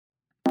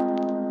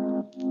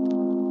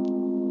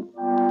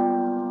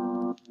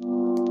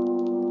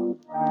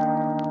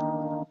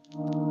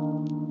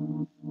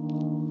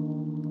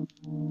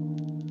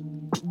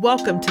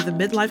Welcome to the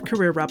Midlife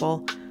Career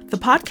Rebel, the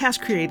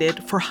podcast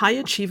created for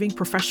high-achieving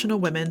professional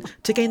women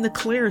to gain the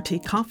clarity,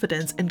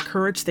 confidence, and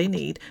courage they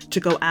need to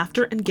go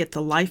after and get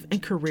the life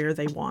and career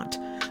they want.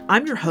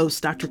 I'm your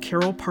host, Dr.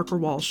 Carol Parker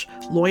Walsh,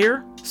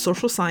 lawyer,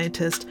 social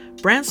scientist,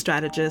 brand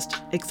strategist,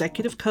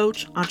 executive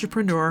coach,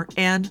 entrepreneur,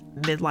 and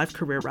midlife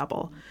career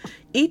rebel.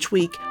 Each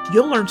week,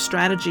 you'll learn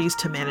strategies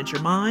to manage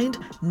your mind,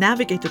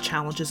 navigate the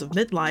challenges of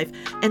midlife,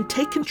 and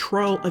take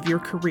control of your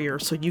career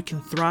so you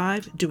can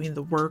thrive doing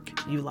the work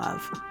you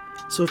love.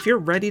 So if you're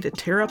ready to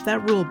tear up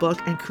that rule book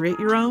and create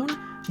your own,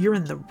 you're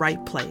in the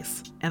right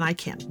place, and I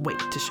can't wait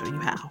to show you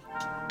how.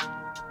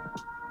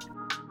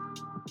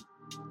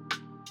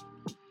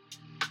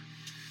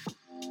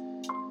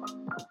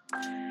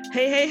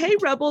 Hey,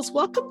 Rebels.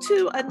 Welcome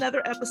to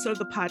another episode of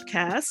the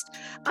podcast.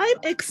 I'm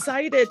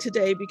excited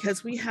today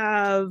because we're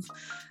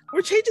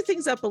changing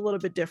things up a little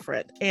bit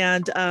different.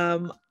 And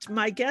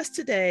my guest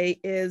today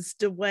is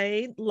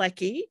Duane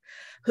Leckey,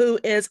 who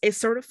is a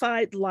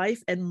certified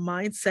life and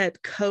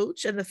mindset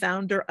coach and the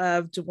founder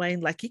of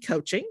Duane Leckey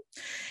Coaching.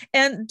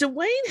 And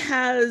Duane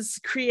has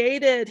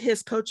created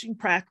his coaching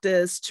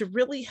practice to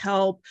really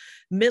help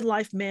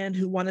midlife men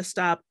who want to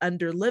stop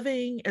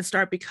underliving and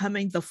start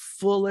becoming the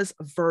fullest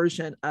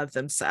version of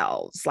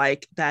themselves.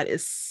 Like, that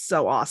is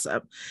so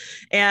awesome.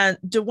 And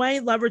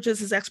Duane leverages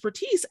his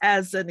expertise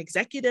as an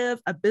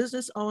executive, a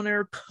business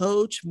owner,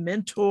 coach,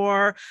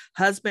 mentor,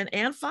 husband,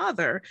 and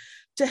father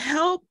to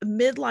help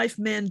midlife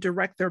men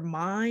direct their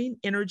mind,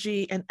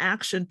 energy, and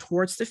action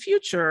towards the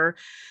future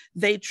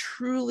they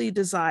truly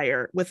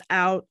desire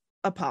without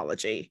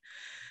apology.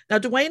 Now,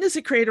 Duane is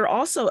a creator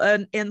also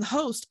and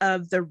host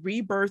of the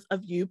Rebirth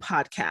of You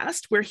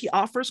podcast, where he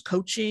offers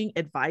coaching,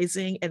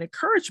 advising, and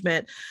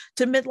encouragement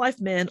to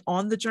midlife men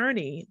on the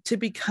journey to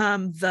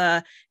become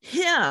the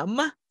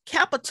him,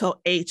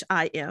 capital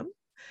H-I-M,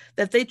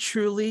 that they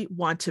truly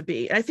want to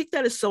be. And I think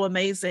that is so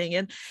amazing.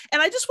 And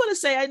I just want to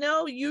say, I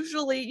know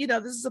usually,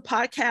 this is a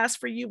podcast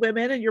for you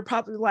women, and you're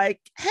probably like,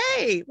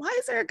 hey, why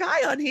is there a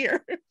guy on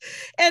here?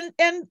 And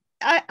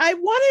I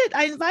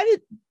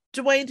invited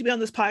Duane to be on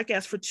this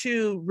podcast for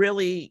two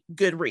really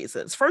good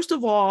reasons. First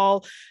of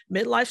all,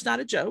 midlife's not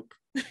a joke.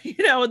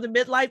 And the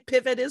midlife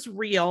pivot is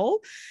real,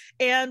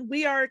 and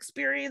we are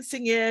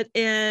experiencing it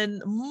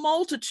in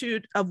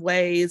multitude of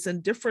ways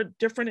and different,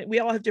 we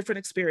all have different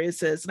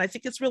experiences. And I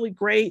think it's really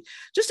great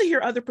just to hear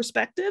other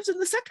perspectives.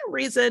 And the second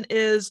reason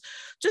is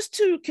just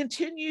to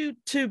continue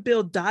to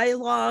build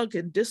dialogue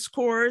and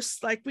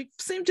discourse. Like, we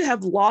seem to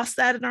have lost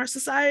that in our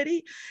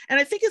society. And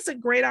I think it's a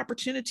great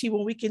opportunity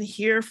when we can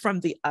hear from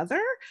the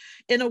other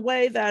in a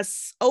way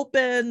that's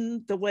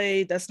open, the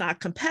way that's not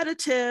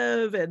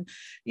competitive and,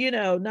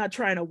 not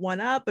trying to one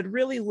up, but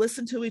really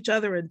listen to each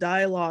other and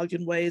dialogue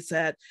in ways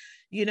that,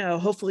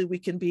 hopefully we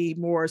can be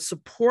more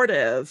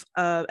supportive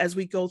as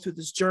we go through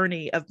this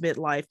journey of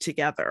midlife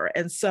together.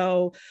 And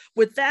so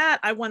with that,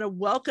 I want to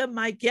welcome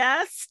my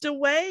guest,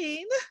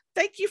 Duane.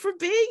 Thank you for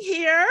being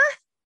here.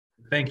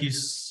 Thank you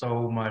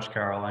so much,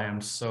 Carol. I am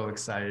so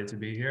excited to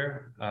be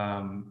here.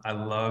 I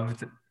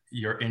loved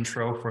your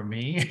intro for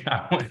me.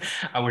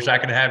 I wish I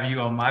could have you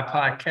on my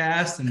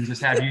podcast and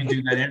just have you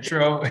do that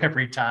intro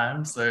every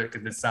time. So,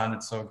 because it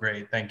sounded so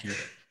great. Thank you.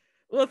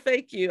 Well,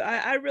 thank you.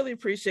 I really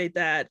appreciate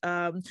that.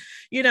 And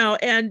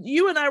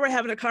you and I were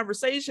having a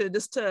conversation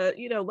just to,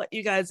 let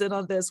you guys in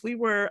on this. We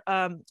were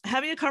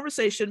having a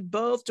conversation.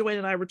 Both Duane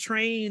and I were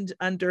trained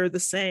under the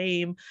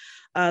same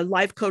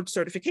life coach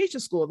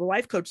certification school, the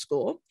Life Coach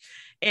School,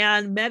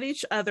 and met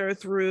each other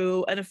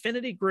through an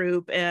affinity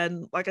group.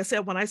 And like I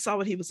said, when I saw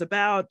what he was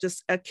about,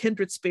 just a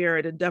kindred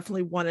spirit, and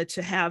definitely wanted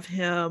to have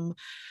him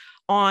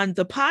on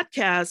the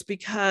podcast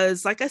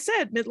because, like I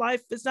said,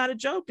 midlife is not a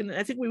joke. And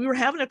I think we were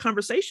having a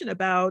conversation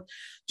about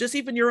just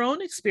even your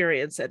own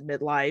experience at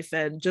midlife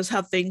and just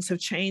how things have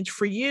changed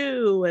for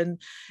you,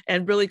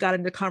 and really got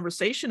into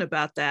conversation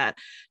about that.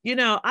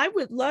 I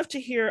would love to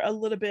hear a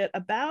little bit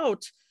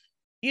about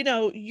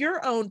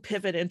your own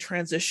pivot and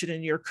transition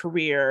in your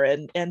career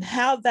and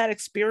how that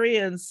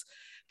experience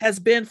has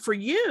been for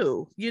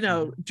you,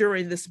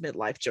 during this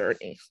midlife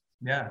journey.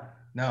 Yeah,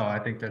 no, I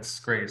think that's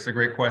great. It's a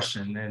great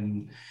question.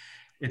 And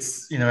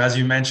it's, as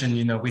you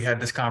mentioned, we had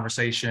this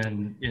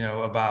conversation,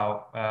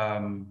 about,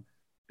 kind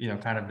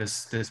of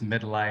this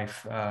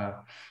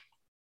midlife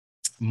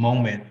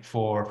moment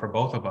for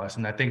both of us.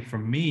 And I think for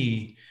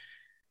me,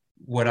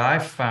 what I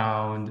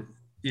found,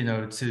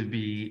 to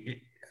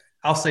be,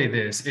 I'll say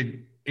this,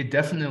 it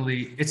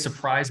definitely, it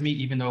surprised me,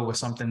 even though it was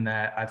something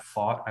that I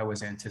thought I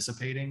was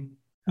anticipating.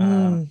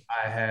 I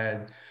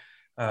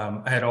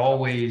had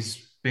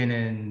always been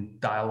in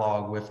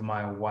dialogue with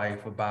my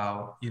wife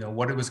about,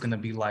 what it was going to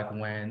be like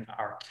when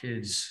our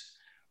kids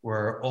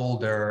were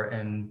older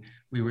and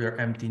we were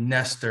empty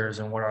nesters,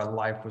 and what our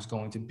life was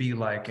going to be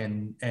like,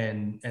 and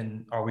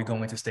are we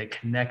going to stay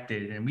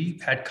connected? And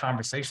we had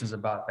conversations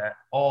about that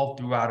all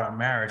throughout our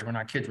marriage when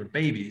our kids were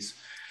babies.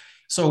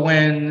 So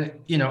when,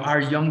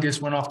 our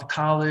youngest went off to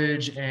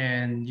college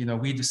and,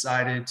 we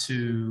decided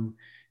to,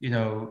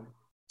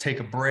 take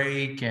a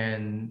break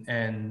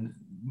and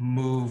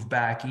move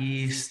back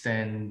east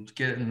and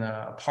get in an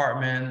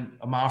apartment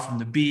a mile from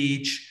the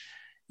beach,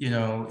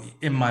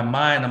 in my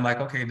mind, I'm like,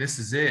 okay, this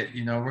is it.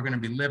 We're going to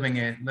be living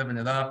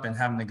it up and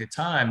having a good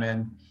time.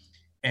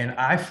 And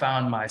I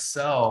found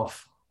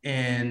myself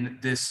in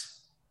this,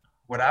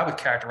 what I would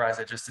characterize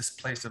as just this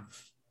place of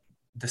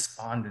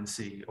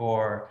despondency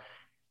or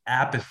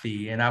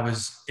apathy. And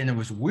it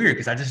was weird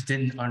because I just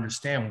didn't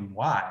understand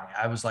why.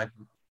 I was like,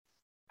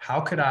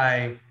 how could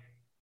I,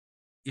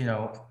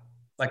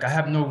 like I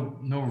have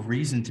no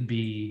reason to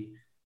be,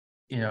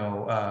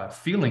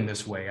 feeling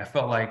this way. I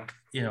felt like,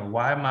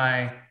 why am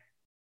I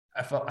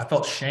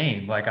felt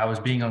shame, like I was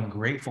being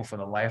ungrateful for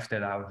the life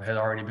that I had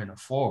already been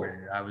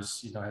afforded. I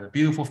was, had a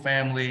beautiful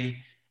family,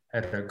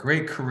 had a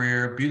great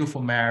career,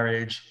 beautiful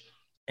marriage.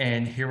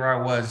 And here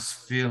I was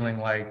feeling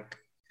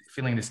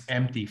this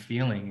empty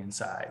feeling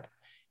inside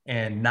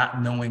and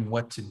not knowing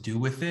what to do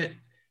with it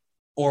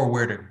or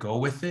where to go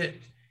with it.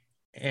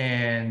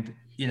 And,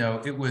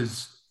 it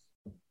was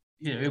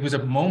a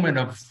moment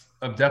of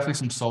definitely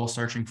some soul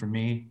searching for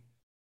me.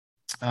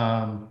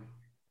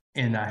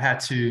 And I had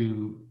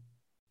to,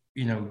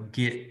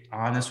 get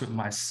honest with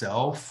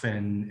myself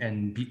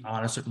and be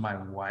honest with my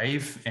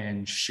wife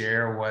and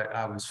share what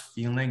I was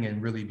feeling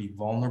and really be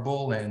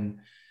vulnerable. And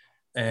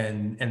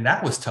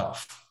that was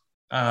tough.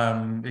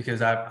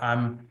 Because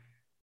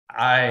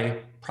I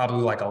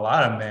probably, like a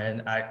lot of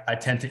men, I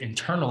tend to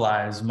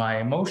internalize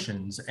my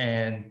emotions.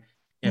 And,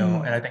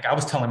 and I think I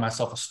was telling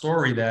myself a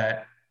story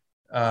that,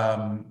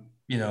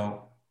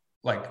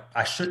 like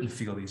I shouldn't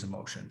feel these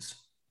emotions.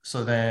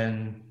 So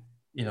then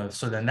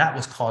that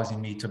was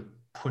causing me to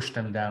push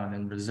them down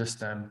and resist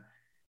them.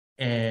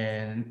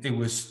 And it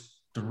was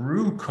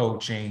through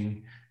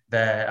coaching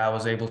that I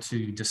was able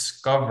to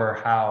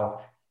discover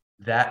how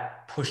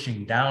that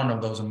pushing down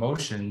of those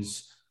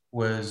emotions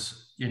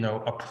was,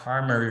 a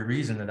primary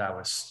reason that I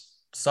was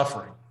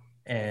suffering.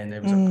 And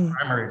it was a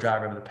primary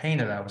driver of the pain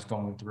that I was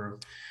going through.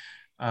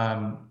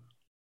 And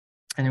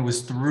it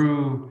was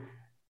through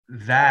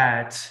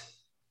that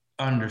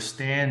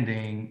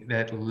understanding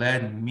that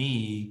led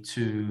me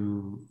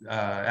to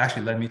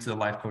the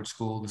life coach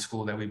school, the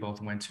school that we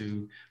both went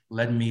to,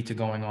 led me to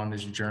going on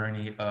this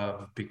journey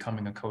of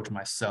becoming a coach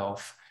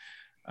myself.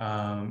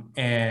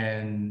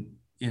 And,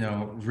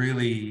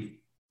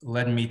 really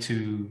led me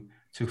to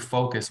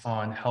focus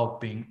on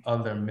helping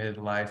other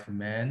midlife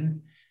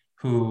men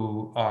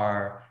who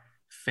are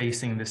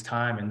facing this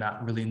time and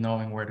not really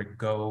knowing where to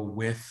go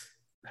with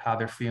how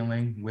they're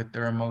feeling, with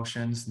their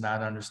emotions,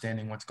 not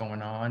understanding what's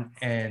going on,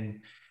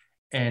 and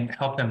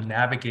help them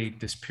navigate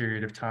this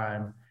period of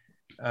time,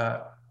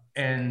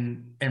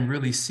 and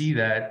really see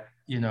that,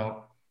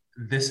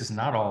 this is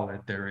not all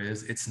that there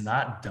is. It's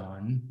not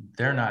done.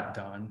 They're not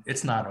done.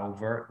 It's not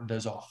over.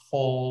 There's a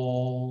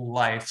whole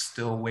life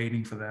still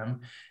waiting for them,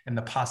 and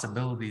the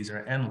possibilities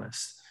are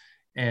endless.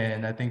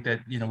 And I think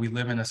that, we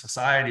live in a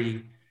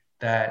society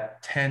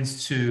that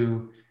tends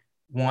to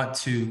want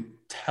to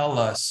tell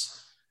us,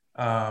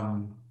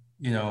 when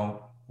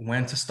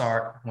to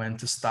start, when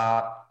to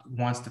stop,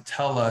 wants to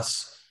tell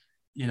us,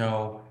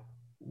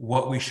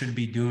 what we should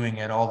be doing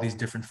at all these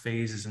different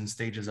phases and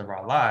stages of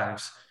our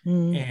lives.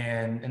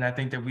 And I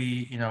think that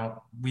we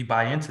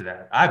buy into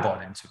that. I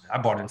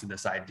bought into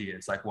this idea.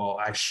 It's like, well,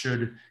 I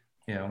should,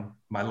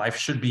 my life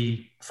should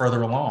be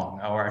further along,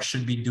 or I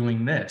should be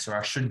doing this, or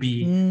I should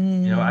be,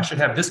 I should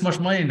have this much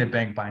money in the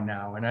bank by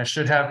now. And I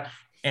should have,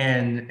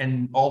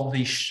 and all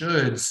these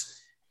shoulds,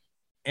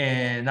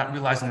 and not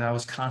realizing that I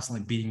was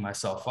constantly beating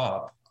myself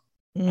up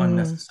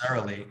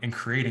unnecessarily and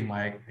creating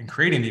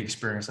the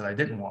experience that I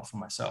didn't want for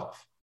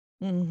myself.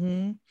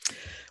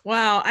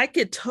 Wow, I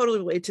could totally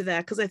relate to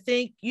that, because I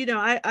think,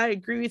 I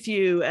agree with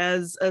you.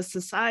 As a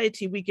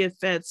society, we get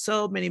fed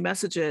so many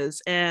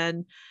messages,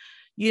 and,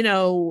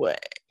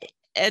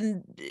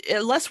 and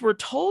unless we're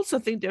told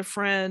something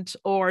different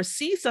or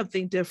see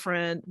something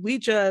different, we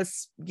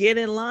just get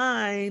in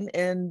line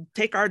and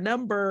take our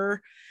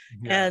number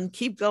and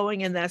keep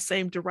going in that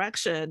same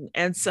direction.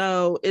 And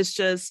so it's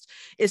just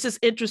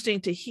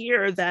interesting to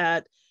hear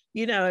that,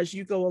 as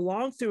you go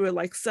along through it,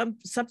 like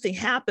something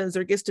happens,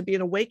 there gets to be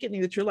an awakening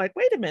that you're like,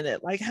 wait a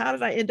minute, like, how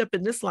did I end up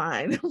in this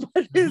line?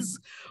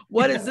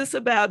 What is this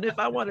about? And if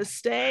I want to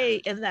stay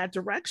in that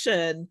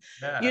direction,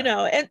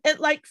 and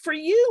like for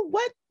you,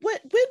 when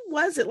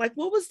was it? Like,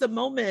 what was the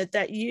moment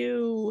that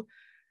you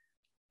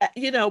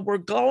were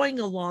going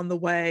along the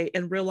way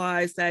and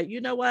realized that,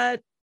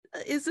 what,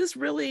 is this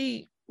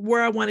really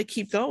where I want to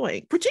keep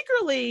going,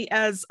 particularly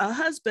as a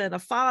husband, a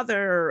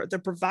father, the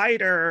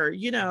provider,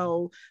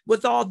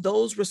 with all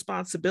those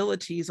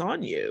responsibilities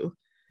on you?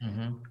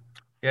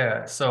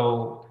 Yeah.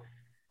 So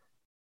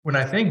when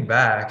I think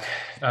back,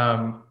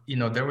 I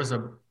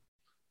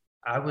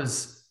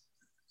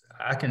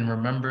can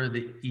remember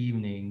the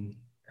evening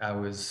I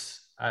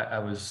was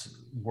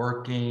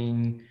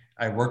working.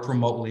 I worked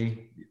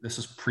remotely. This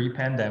was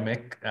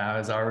pre-pandemic.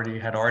 Had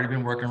already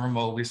been working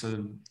remotely,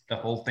 so the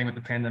whole thing with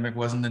the pandemic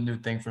wasn't a new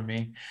thing for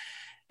me.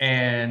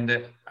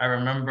 And I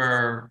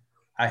remember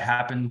I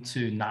happened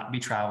to not be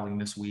traveling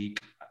this week.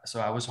 so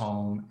I was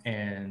home,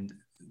 and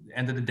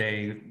end of the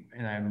day,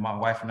 my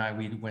wife and I,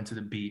 we went to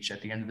the beach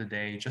at the end of the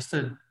day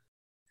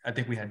I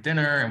think we had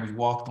dinner and we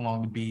walked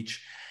along the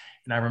beach.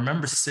 And I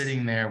remember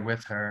sitting there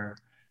with her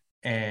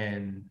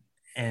and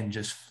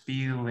just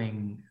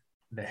feeling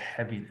the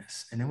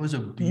heaviness. And it was a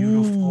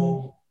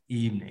beautiful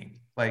evening.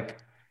 Like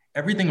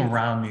everything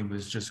around me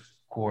was just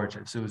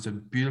gorgeous. It was a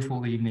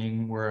beautiful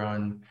evening. We're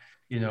on,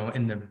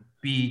 in the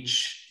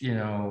beach,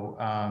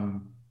 I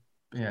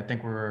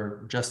think we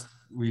were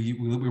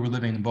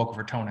living in Boca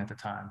Raton at the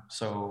time.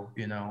 So,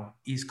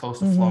 East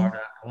coast of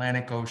Florida,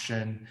 Atlantic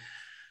Ocean,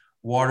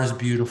 water's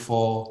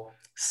beautiful,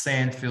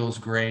 sand feels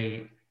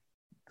great,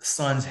 the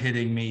sun's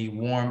hitting me,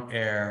 warm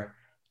air,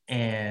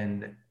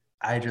 and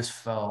I just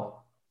felt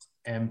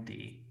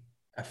empty.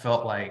 I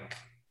felt like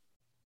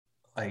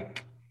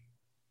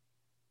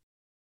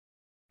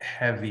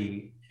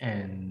heavy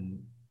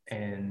and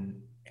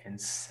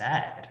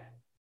sad.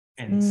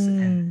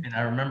 And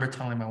I remember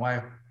telling my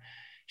wife,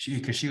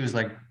 because she was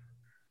like,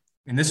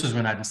 and this was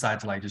when I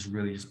decided to like just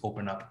really just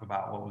open up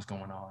about what was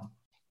going on,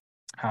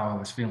 how I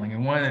was feeling.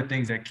 And one of the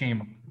things that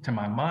came to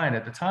my mind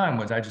at the time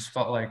was I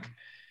felt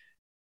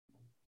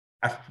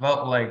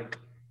like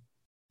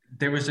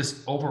there was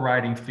this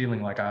overriding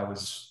feeling like I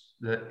was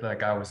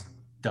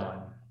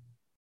done,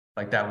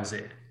 like that was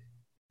it.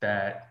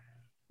 That,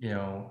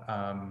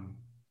 and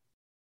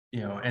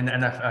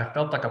I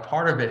felt like a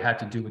part of it had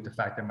to do with the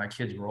fact that my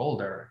kids were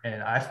older,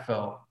 and I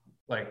felt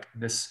like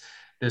this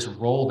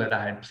role that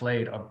I had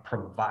played of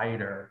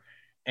provider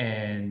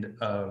and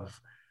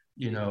of,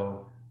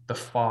 the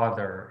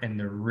father and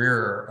the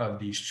rearer of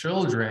these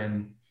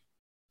children,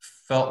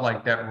 felt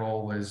like that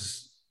role had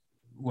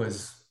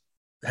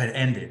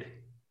ended.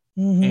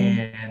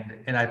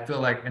 And I feel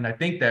like, and I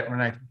think that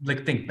when I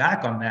think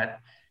back on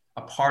that,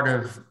 a part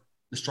of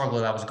the struggle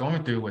that I was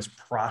going through was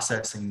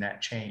processing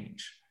that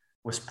change,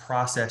 was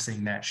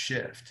processing that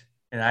shift.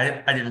 And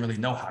I didn't really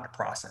know how to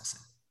process it.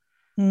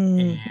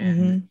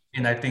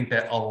 And I think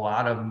that a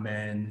lot of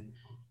men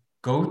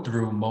go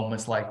through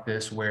moments like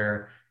this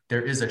where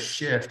there is a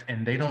shift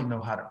and they don't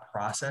know how to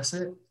process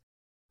it.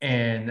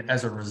 And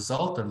as a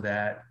result of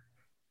that,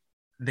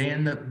 they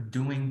end up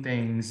doing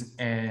things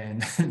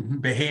and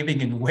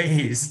behaving in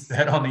ways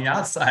that on the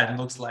outside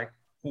looks like,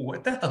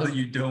 what the hell are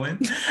you doing?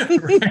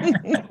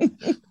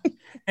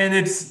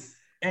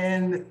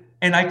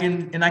 And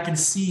I can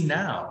see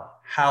now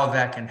how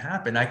that can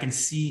happen. I can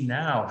see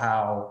now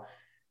how,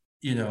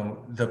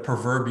 the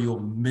proverbial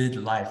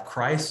midlife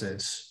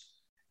crisis,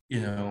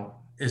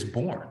 is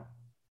born.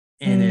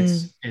 And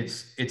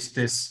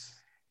it's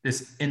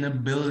this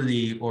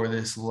inability or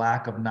this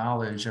lack of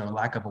knowledge or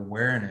lack of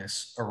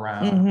awareness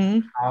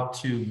around how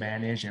to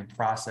manage and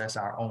process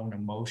our own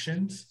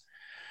emotions,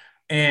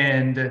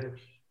 and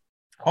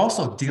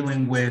also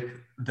dealing with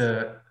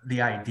the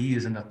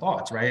ideas and the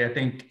thoughts, right? I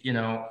think,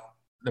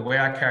 the way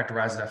I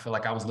characterize it, I feel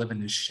like I was living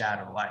this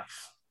shadow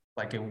life.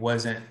 Like it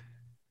wasn't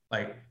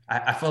like,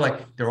 I felt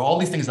like there were all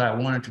these things that I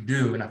wanted to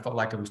do, and I felt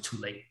like it was too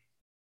late.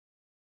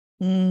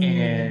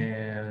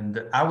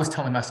 And I was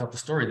telling myself the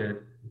story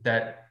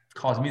that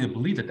caused me to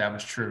believe that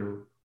was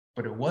true,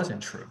 but it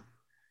wasn't true.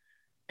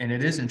 And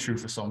it isn't true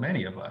for so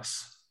many of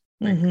us.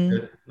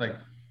 Like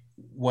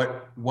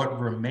what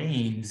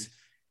remains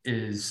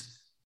is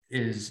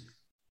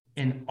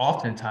and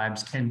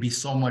oftentimes can be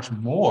so much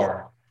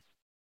more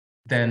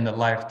than the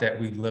life that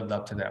we've lived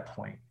up to that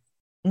point.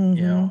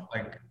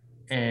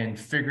 And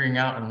figuring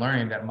out and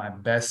learning that my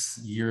best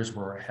years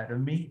were ahead of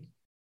me.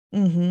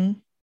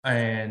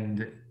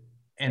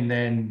 And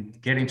then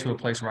getting to a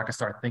place where I could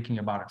start thinking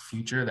about a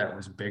future that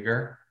was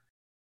bigger.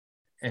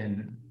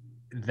 And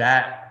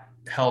that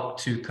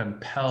helped to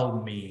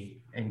compel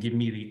me and give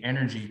me the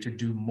energy to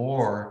do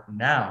more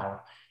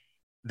now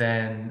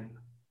than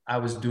I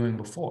was doing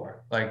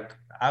before. Like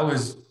I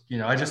was,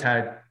 I just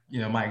had,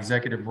 my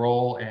executive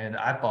role, and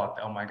I thought,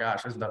 oh my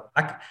gosh,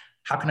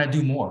 how can I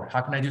do more?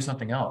 How can I do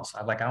something else?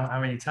 I don't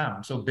have any time.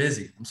 I'm so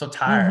busy. I'm so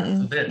tired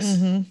of this.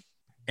 And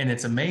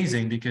it's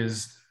amazing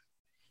because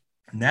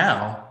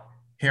now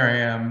here I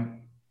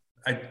am.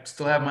 I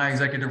still have my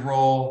executive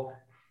role.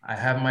 I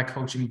have my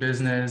coaching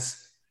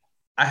business.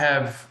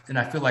 And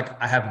I feel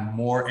like I have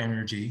more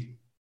energy,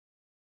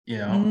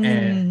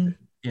 and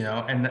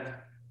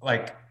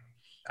like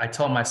I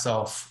tell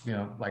myself,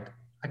 like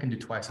I can do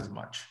twice as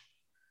much.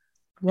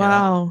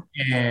 Wow.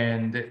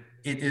 And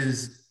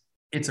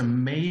it's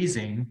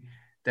amazing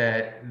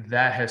that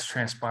has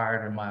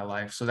transpired in my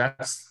life. So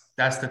that's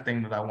the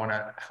thing that I want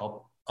to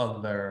help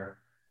other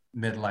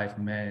midlife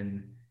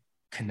men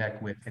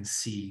connect with and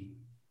see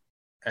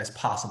as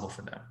possible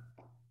for them.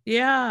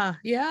 Yeah.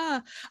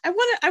 I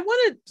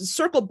want to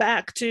circle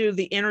back to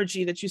the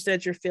energy that you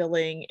said you're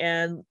feeling,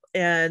 and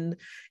from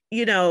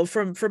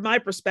my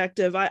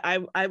perspective,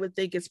 I would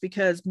think it's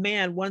because,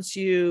 man, once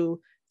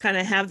you kind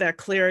of have that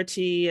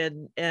clarity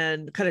and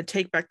kind of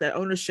take back that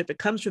ownership, it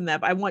comes from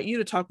that. But I want you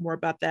to talk more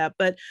about that.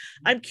 But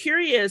I'm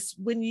curious,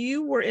 when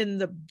you were in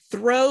the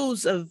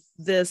throes of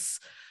this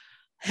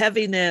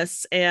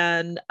heaviness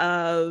and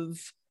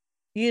of,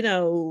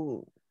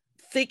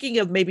 thinking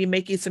of maybe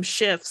making some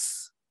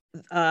shifts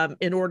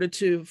in order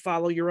to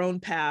follow your own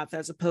path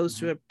as opposed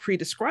to a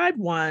pre-described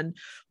one,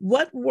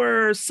 what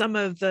were some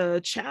of the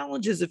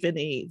challenges, if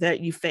any, that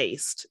you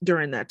faced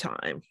during that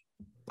time?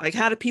 Like,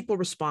 how did people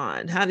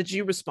respond? How did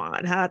you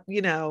respond?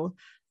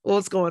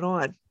 What's going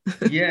on?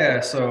 Yeah.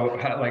 So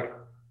like,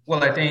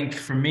 well, I think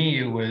for me,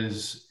 it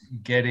was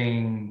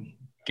getting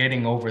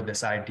over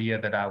this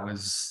idea that I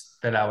was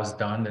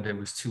done, that it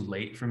was too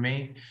late for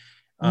me.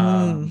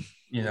 Mm,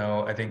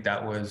 I think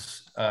that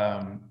was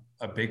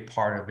a big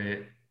part of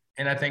it.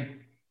 And I think,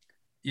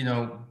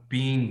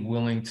 being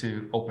willing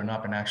to open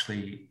up and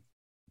actually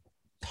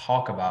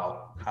talk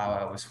about how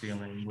I was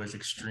feeling was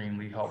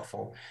extremely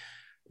helpful.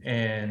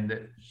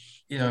 And,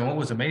 what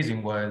was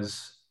amazing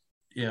was,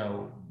 you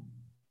know,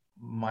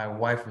 my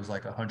wife was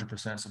like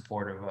 100%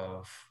 supportive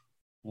of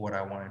what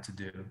I wanted to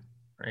do.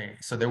 Right.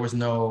 So there was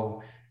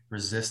no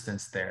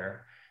resistance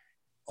there.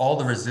 All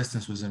the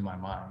resistance was in my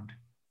mind.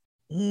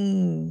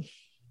 mm,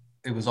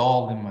 It was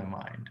all in my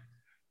mind.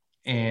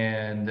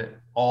 And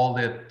all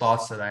the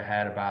thoughts that I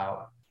had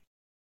about,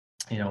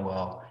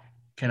 well,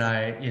 can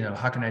I,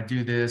 how can I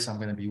do this? I'm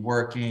going to be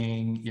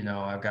working,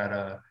 I've got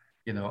a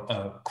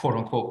quote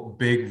unquote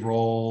big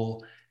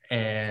role.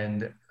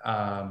 And,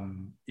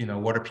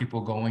 what are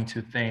people going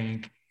to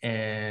think?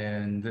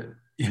 And,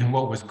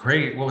 what was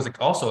great, what was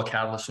also a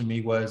catalyst for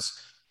me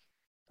was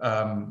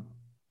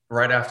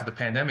right after the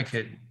pandemic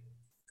hit,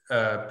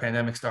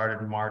 pandemic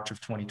started in March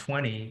of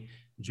 2020,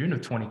 June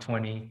of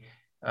 2020,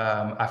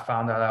 I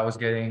found out I was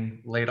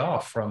getting laid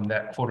off from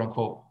that quote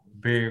unquote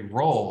big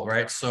role,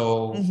 right?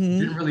 So it mm-hmm.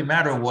 didn't really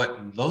matter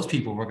what those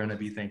people were going to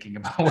be thinking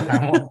about what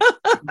I wanted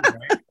to do,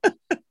 right?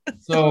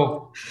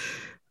 So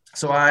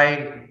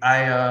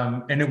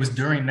and it was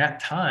during that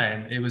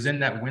time, it was in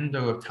that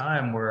window of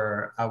time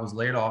where I was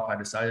laid off. I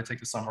decided to take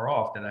the summer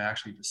off, that I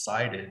actually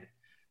decided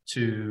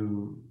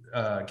to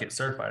get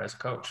certified as a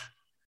coach.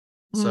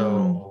 Mm,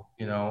 So,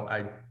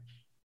 I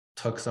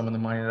took some of the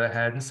money that I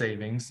had in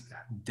savings,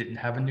 didn't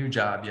have a new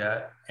job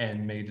yet,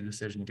 and made the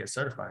decision to get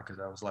certified, because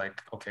I was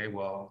like, okay,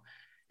 well,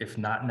 if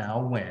not now,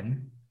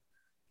 when?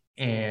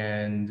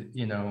 And,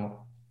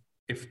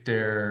 if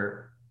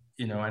there,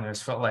 and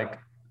it's felt like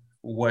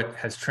what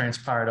has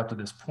transpired up to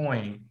this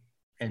point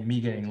and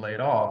me getting laid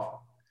off,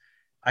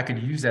 I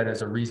could use that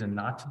as a reason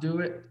not to do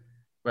it,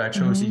 but I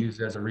chose to mm-hmm. use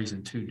it as a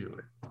reason to do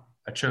it.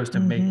 I chose to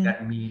make Mm-hmm.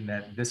 that mean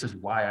that this is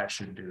why I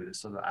should do this,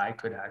 so that I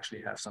could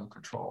actually have some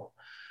control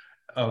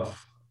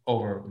of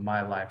over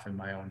my life and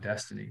my own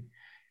destiny.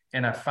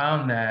 And I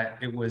found that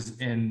it was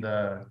in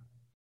the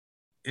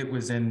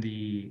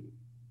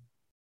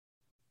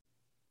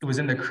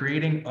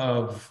creating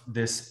of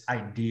this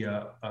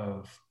idea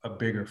of a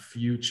bigger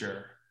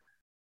future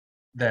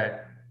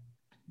that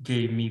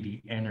gave me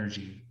the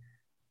energy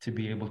to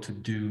be able to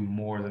do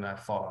more than I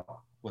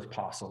thought was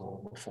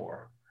possible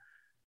before.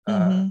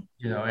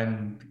 Mm-hmm.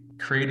 And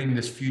creating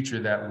this future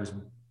that was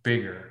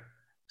bigger,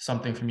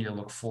 something for me to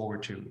look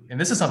forward to. And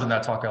this is something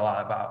that I talk a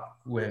lot about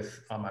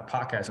with on my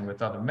podcast and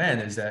with other men,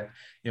 is that,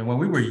 when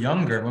we were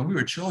younger, when we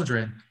were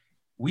children,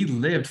 we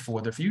lived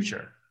for the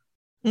future.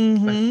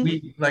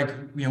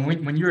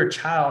 Mm-hmm. When you're a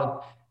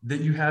child,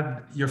 that you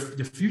have your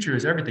future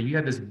is everything. You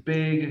have this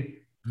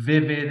big,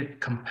 vivid,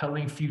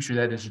 compelling future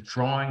that is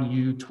drawing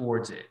you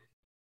towards it.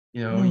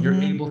 You're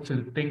Mm-hmm. able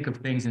to think of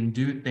things and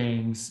do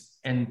things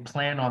and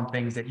plan on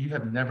things that you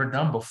have never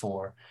done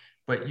before,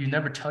 but you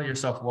never tell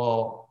yourself,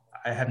 well,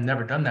 I have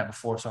never done that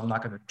before, so I'm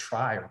not going to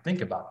try or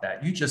think about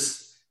that.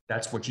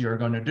 That's what you're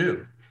going to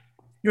do.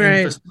 And for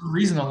Right. some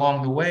reason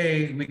along the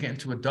way, we get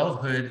into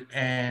adulthood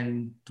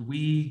and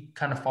we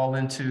kind of fall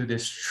into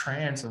this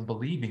trance of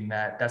believing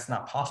that that's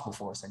not possible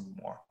for us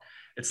anymore.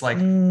 It's like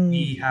Mm,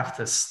 we have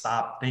to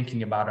stop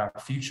thinking about our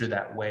future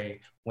that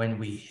way when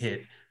we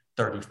hit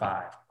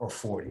 35 or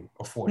 40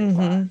 or 45.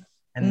 mm-hmm.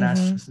 And that's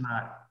Mm-hmm. just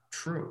not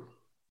true.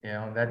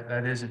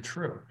 That isn't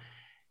true.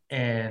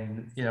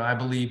 And, I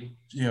believe,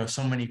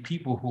 so many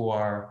people who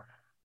are,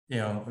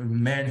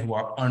 men who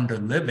are under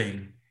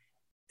living,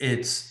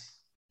 it's,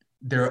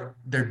 they're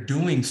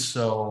doing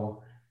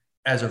so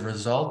as a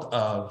result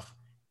of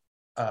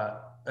a,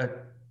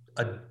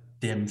 a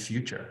dim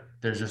future.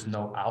 There's just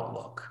no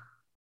outlook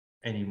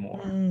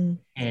anymore. Mm,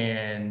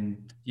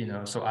 And,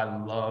 so I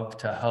love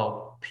to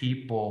help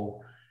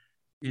people,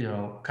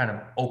 kind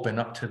of open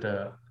up to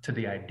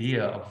the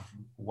idea of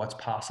what's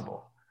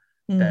possible,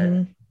 that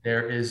mm-hmm.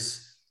 there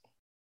is,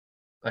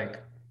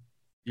 like,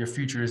 your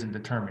future isn't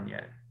determined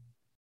yet.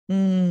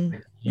 Mm,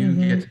 Like, you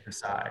get mm-hmm. to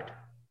decide.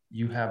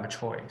 You have a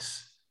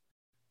choice.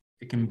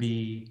 It can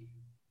be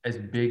as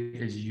big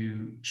as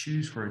you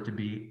choose for it to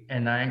be.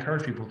 And I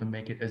encourage people to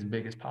make it as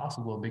big as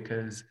possible,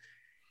 because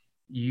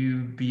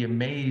you'd be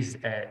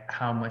amazed at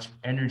how much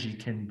energy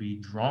can be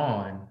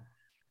drawn,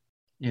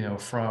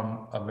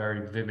 from a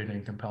very vivid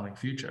and compelling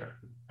future.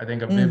 I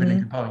think a vivid and Mm-hmm.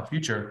 compelling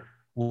future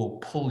will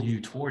pull you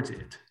towards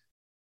it.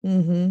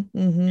 Mm-hmm.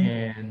 Mm-hmm.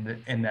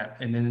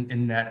 And then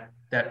in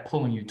that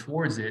pulling you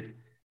towards it,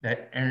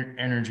 that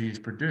energy is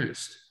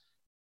produced.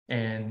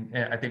 And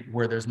I think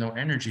where there's no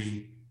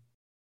energy,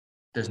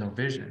 there's no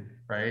vision,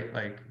 right?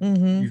 Like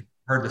Mm-hmm. you've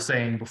heard the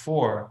saying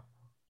before,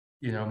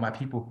 my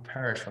people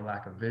perish for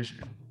lack of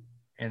vision.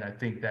 And I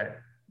think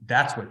that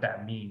that's what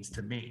that means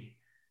to me.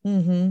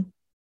 Mm-hmm.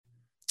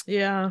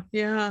 Yeah.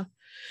 Yeah.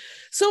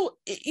 So,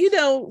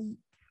 in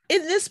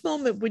this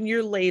moment when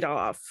you're laid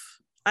off,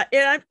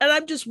 and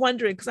I'm just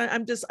wondering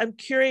because I'm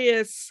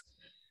curious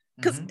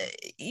because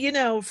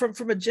Mm-hmm.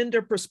 from a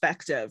gender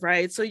perspective,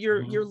 right? So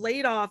you're Mm-hmm.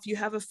 laid off, you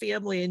have a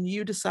family, and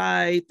you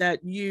decide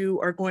that you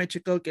are going to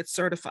go get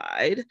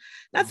certified.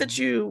 Not that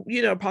Mm-hmm.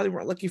 you probably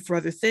weren't looking for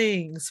other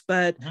things,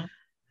 but Mm-hmm.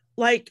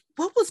 like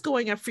what was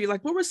going up for you?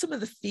 Like what were some of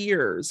the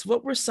fears?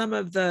 What were some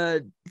of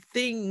the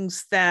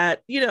things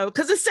that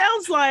because it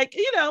sounds like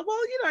well,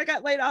 I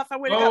got laid off, I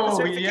went and got my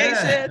Oh, yeah.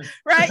 certification,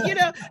 right?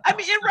 I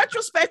mean, in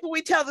retrospect, when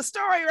we tell the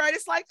story, right,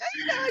 it's like,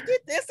 I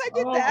did this, I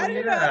did Oh, that,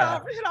 yeah.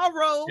 it all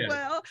rolled Yeah.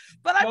 well.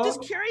 But I'm just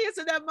Well, curious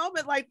in that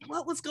moment, like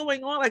what was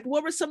going on? Like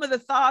what were some of the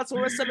thoughts,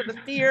 what were some of the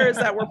fears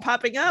that were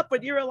popping up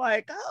when you were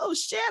like, oh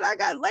shit, I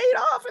got laid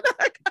off?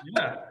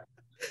 yeah.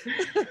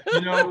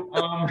 You know,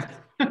 um,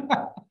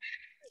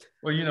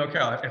 well,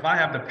 Carol, if I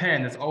have the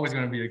pen, it's always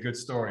going to be a good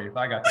story. If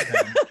I got the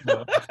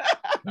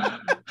pen,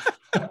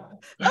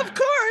 Of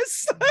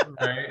course.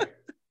 right?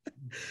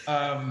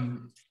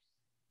 Um,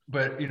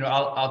 but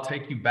I'll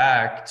take you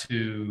back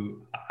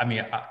to. I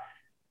mean,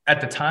 at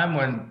the time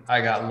when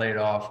I got laid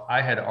off,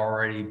 I had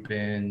already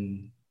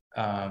been,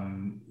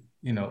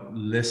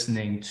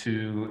 listening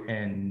to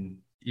and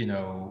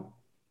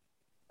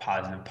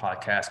positive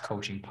podcasts,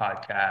 coaching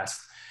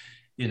podcasts,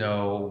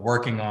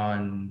 working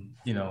on,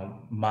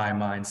 my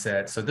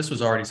mindset. So this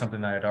was already something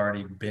that I had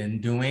already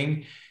been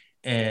doing.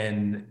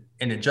 And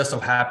it just so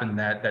happened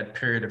that that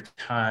period of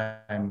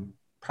time,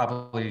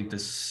 probably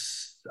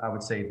this, I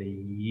would say the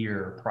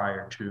year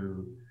prior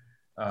to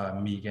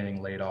me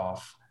getting laid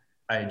off,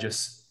 I had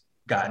just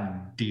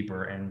gotten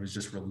deeper and was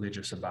just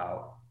religious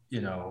about,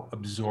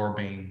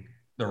 absorbing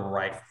the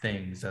right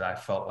things that I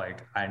felt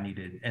like I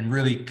needed and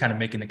really kind of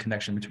making the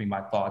connection between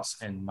my thoughts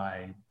and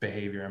my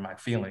behavior and my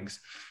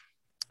feelings.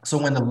 So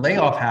when the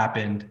layoff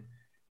happened,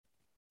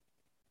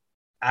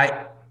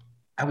 I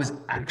I was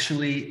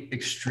actually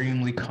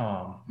extremely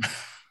calm.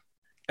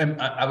 And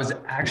I was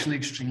actually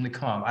extremely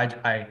calm.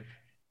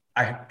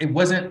 It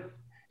wasn't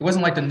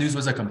like the news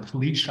was a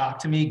complete shock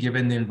to me,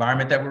 given the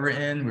environment that we were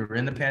in. We were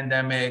in the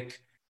pandemic.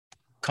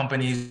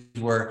 Companies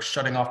were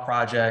shutting off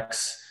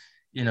projects.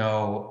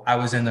 I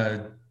was in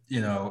a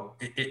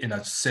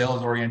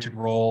sales oriented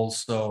role.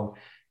 So,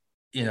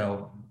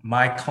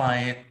 my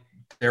client,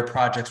 their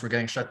projects were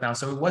getting shut down.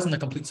 So it wasn't a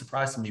complete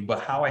surprise to me, but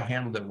how I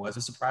handled it was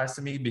a surprise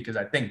to me, because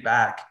I think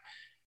back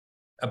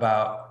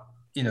about,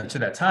 to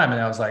that time,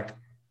 and I was like,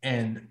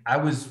 and I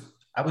was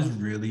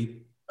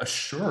really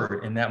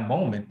assured in that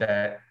moment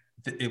that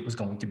it was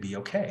going to be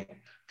okay.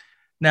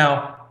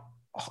 Now,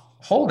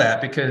 hold that,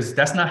 because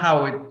that's not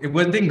how it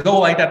didn't go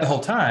like that the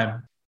whole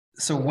time.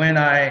 So when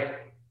I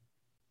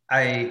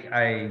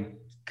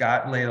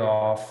got laid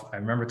off, I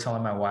remember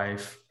telling my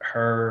wife,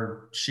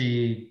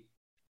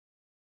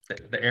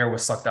 the air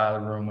was sucked out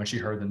of the room when she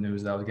heard the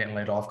news that I was getting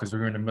laid off, because we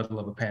were in the middle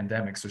of a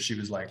pandemic. So she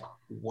was like,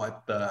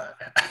 what the,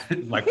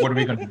 like, what are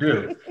we going to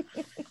do?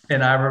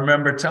 And I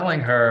remember telling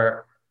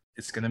her,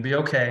 it's going to be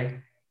okay.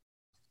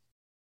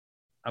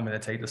 I'm going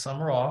to take the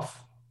summer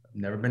off. I've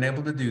never been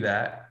able to do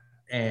that.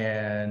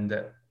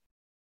 And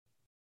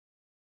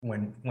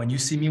when you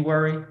see me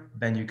worry,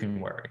 then you can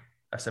worry.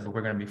 I said, but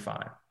we're going to be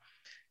fine.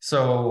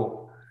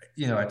 So,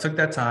 I took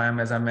that time.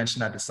 As I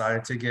mentioned, I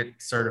decided to get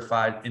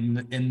certified in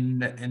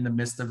the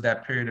midst of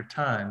that period of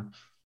time.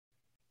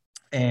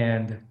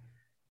 And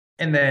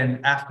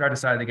then after I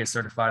decided to get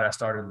certified, I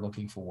started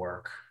looking for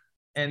work.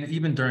 And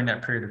even during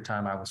that period of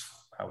time, I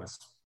was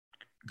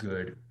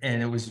good.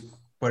 And it was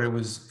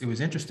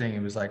interesting.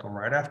 It was like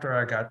right after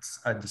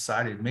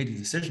made the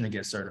decision to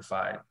get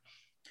certified,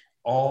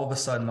 all of a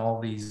sudden,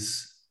 all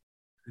these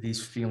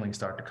feelings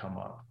start to come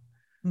up.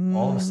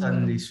 All of a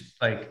sudden, Mm. these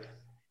like,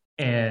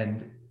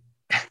 and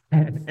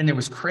and it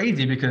was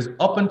crazy, because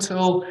up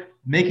until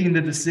making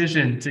the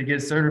decision to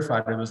get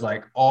certified, it was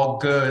like all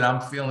good. I'm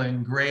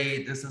feeling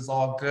great. This is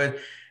all good.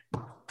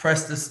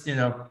 Press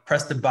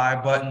the buy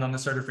button on the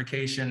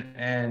certification,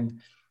 and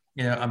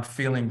I'm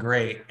feeling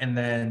great. And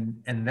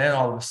then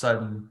all of a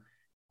sudden,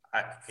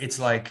 it's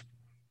like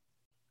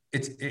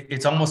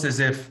it's almost as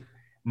if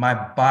my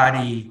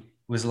body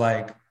was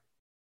like,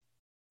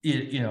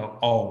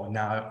 oh,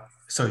 now,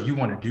 so you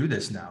want to do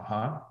this now,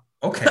 huh?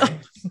 Okay.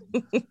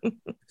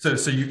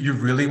 So you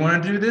really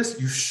want to do this?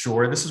 You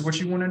sure this is what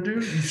you want to do?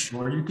 You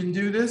sure you can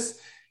do this?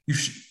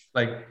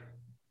 Like,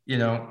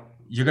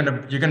 you're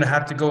gonna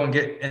have to go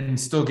and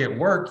still get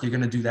work. You're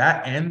gonna do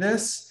that and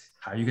this.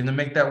 How are you gonna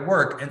make that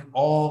work? And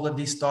all of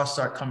these thoughts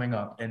start coming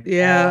up, and all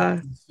Yeah.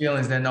 these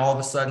feelings. Then all of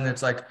a sudden,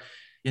 it's like,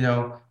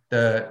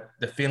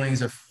 the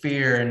feelings of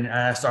fear, and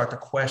I start to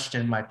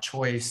question my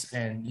choice.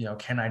 And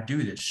can I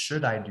do this?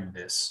 Should I do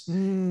this?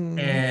 Mm.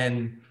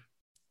 And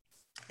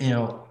you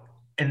know,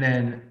 and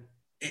then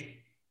it,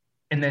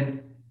 and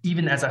then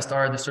even as I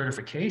started the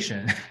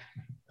certification,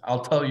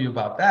 I'll tell you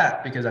about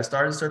that because I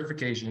started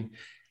certification.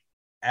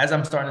 As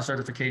I'm starting the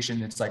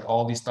certification, it's like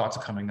all these thoughts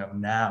are coming up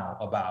now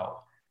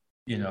about,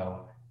 you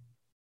know,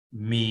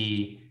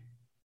 me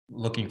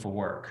looking for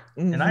work.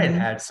 And I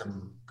had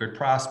some good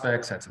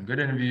prospects, had some good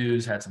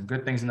interviews, had some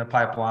good things in the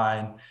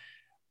pipeline,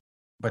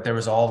 but there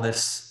was all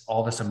this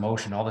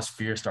emotion, all this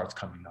fear starts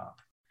coming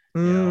up,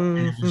 you know,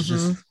 and it was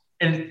just,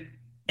 and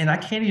I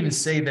can't even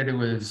say that it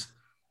was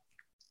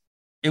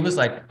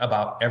like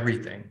about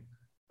everything,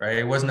 right?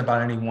 It wasn't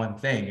about any one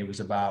thing. It was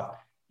about,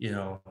 you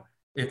know,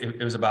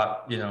 it was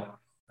about, you know,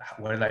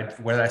 did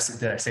I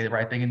say the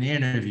right thing in the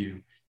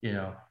interview? You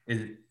know,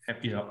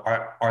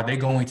 are they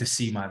going to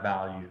see my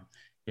value?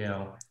 You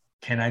know,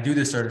 can I do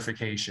the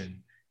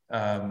certification?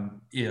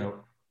 You know,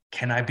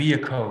 can I be a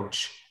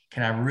coach?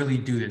 Can I really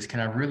do this? Can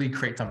I really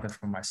create something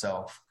for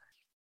myself?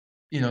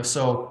 You know,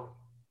 so,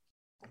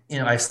 you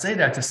know, I say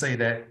that to say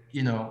that,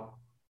 you know,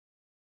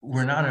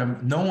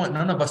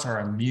 none of us are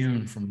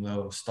immune from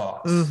those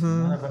thoughts.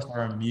 None of us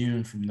are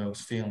immune from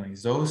those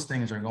feelings. Those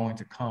things are going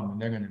to come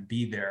and they're going to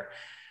be there.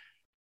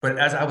 But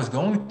as I was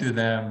going through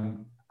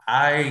them,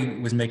 I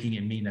was making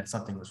it mean that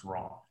something was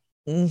wrong.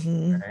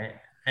 Right.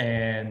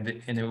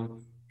 And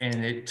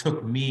it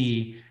took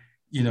me,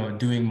 you know,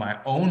 doing my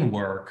own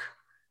work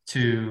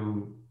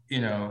to,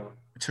 you know,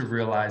 to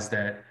realize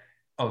that,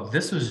 oh,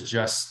 this was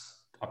just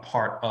a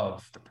part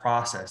of the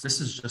process. This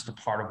is just a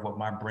part of what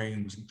my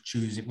brain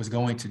was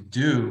going to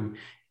do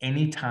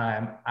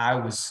anytime I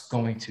was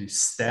going to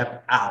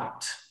step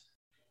out,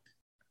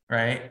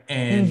 right,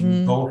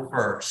 and go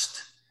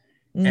first.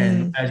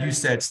 And as you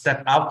said,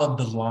 step out of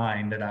the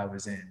line that I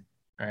was in,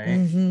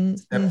 right?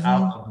 Step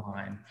out of the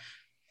line.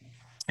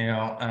 You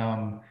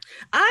know,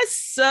 I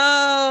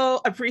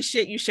so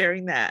appreciate you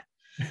sharing that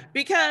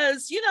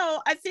because, you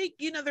know, I think,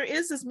 you know, there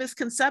is this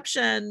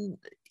misconception.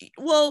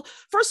 Well,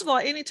 first of all,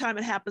 anytime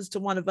it happens to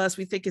one of us,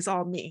 we think it's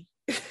all me.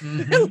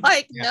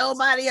 Like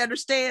nobody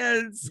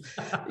understands,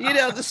 you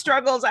know, the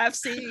struggles I've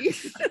seen.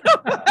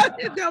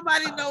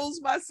 Nobody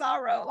knows my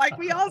sorrow. Like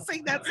we all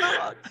sing that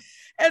song.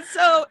 And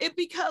so it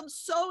becomes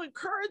so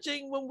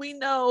encouraging when we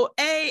know,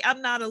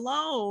 I'm not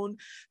alone,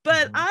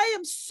 but I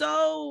am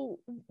so,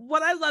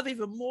 what I love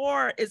even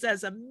more is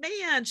as a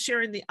man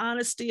sharing the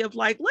honesty of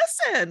like,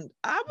 listen,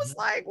 I was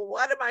like,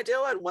 what am I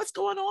doing? What's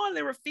going on?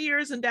 There were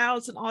fears and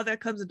doubts and all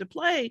that comes into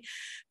play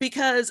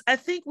because I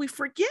think we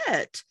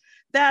forget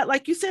that,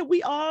 like you said,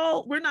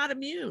 we're not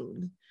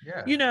immune.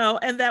 Yeah. You know,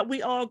 and that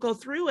we all go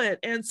through it.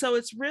 And so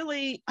it's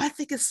really, I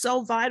think it's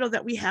so vital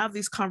that we have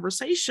these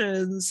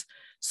conversations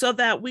so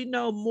that we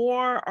know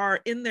more are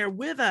in there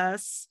with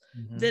us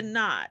than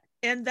not.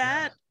 And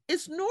that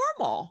is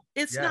normal.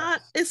 It's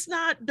not,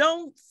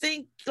 don't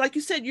think, like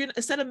you said,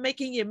 instead of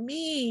making it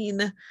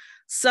mean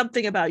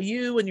something about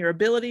you and your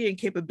ability and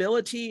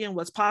capability and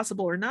what's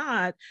possible or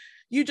not,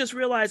 you just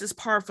realize it's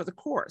par for the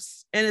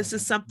course. And it's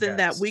just something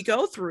that we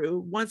go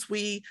through once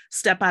we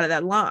step out of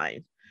that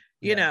line.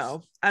 You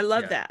know, I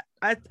love that.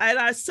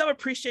 I so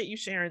appreciate you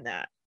sharing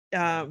that.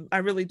 I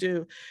really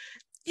do.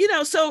 You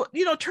know, so,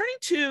 you know, turning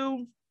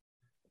to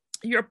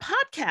your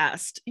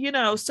podcast, you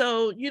know,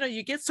 so, you know,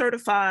 you get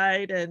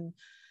certified and,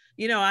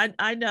 you know,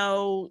 I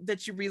know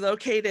that you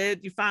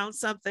relocated, you found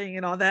something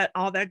and all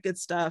that good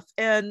stuff.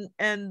 And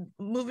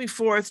moving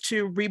forth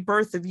to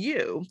Rebirth of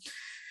You,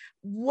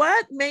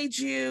 what made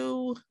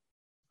you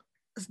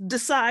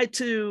decide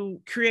to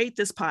create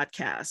this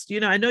podcast? You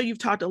know, I know you've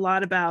talked a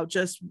lot about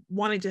just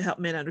wanting to help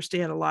men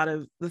understand a lot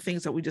of the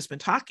things that we've just been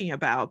talking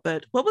about,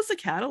 but what was the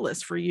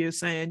catalyst for you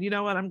saying, you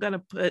know what, I'm going to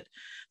put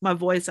my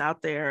voice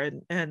out there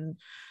and,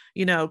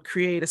 you know,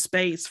 create a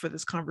space for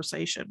this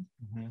conversation?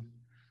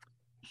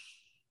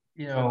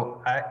 You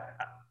know,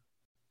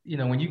 you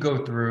know, when you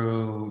go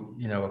through,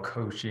 you know, a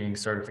coaching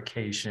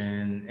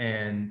certification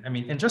and I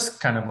mean, and just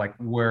kind of like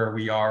where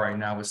we are right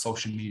now with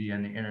social media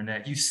and the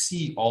internet, you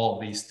see all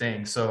of these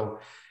things. So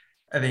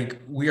I think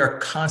we are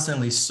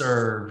constantly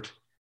served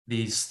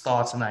these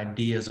thoughts and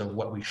ideas of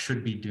what we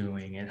should be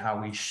doing and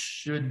how we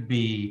should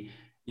be,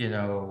 you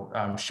know,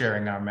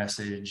 sharing our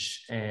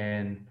message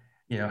and,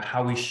 you know,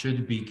 how we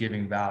should be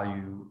giving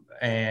value.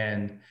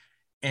 But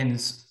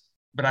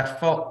I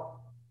felt,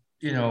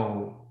 you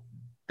know,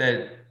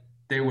 that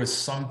there was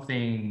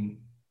something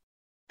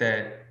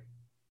that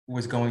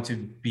was going to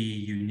be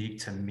unique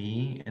to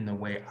me in the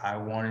way I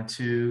wanted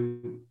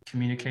to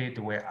communicate,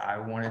 the way I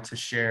wanted to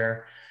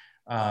share,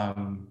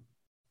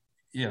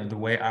 you know, the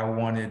way I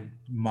wanted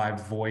my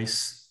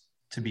voice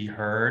to be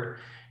heard.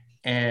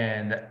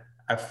 And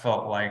I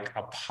felt like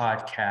a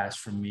podcast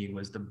for me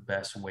was the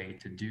best way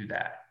to do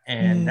that.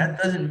 And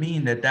that doesn't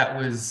mean that that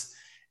was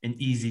an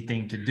easy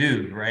thing to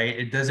do, right?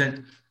 It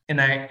doesn't. And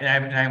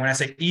when I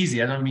say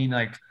easy, I don't mean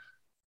like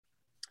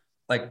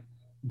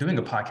doing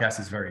a podcast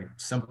is very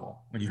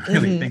simple when you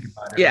really think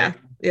about it, right?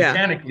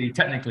 Mechanically,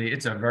 technically,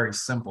 it's a very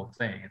simple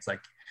thing. It's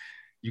like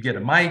you get a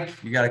mic,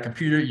 you got a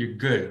computer, you're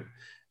good.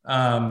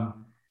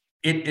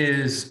 It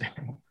is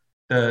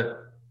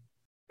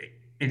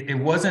it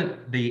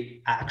wasn't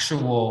the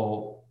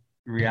actual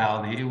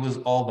reality. It was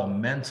all the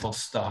mental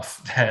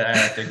stuff that I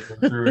had to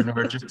go through in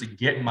order just to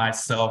get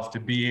myself to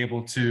be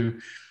able to,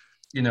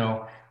 you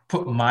know,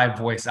 put my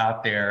voice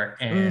out there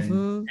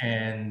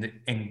Mm-hmm.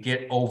 and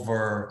get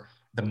over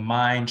the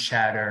mind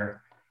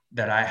chatter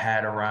that I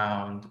had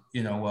around,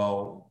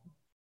 well,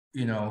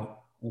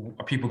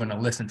 are people going to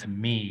listen to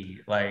me?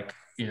 Like,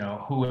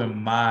 who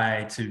am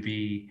I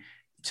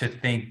to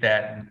think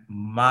that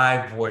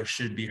my voice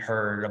should be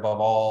heard above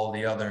all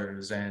the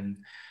others? And,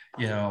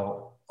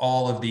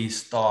 all of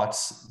these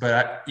thoughts.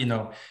 But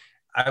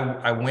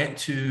I went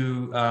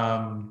to,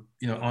 on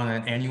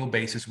an annual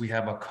basis, we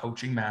have a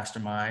coaching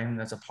mastermind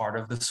that's a part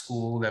of the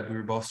school that we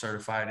were both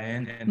certified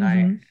in. And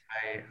Mm-hmm.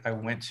 I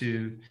went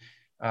to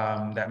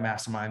that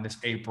mastermind this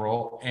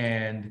April.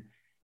 And,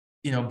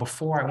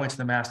 before I went to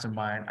the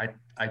mastermind,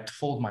 I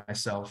told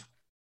myself,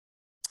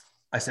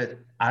 I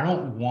said, I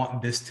don't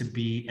want this to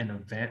be an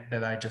event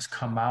that I just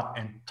come out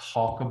and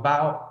talk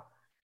about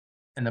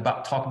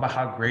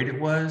how great it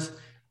was.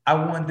 I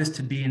want this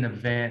to be an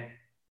event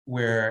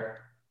where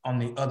on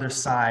the other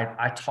side,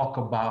 I talk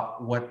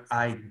about what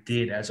I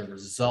did as a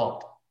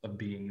result of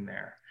being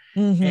there.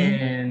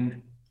 Mm-hmm.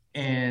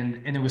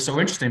 And it was so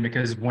interesting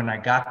because when I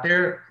got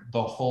there,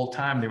 the whole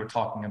time they were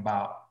talking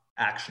about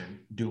action,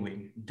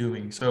 doing.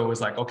 So it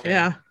was like, okay,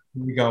 Yeah.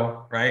 here we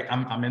go, right?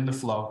 I'm in the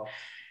flow.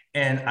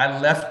 And I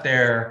left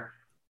there,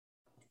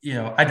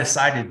 I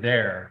decided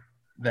there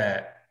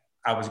that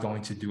I was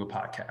going to do a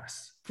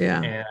podcast. Yeah.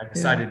 And I Yeah.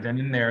 decided then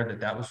and there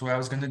that was what I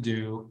was going to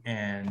do.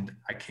 And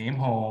I came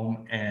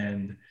home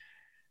and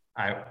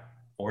I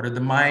ordered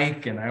the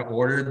mic and I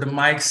ordered the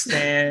mic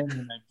stand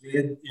and I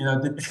did,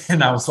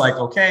 and I was like,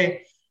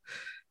 okay,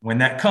 when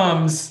that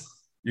comes,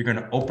 you're going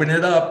to open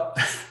it up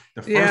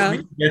the first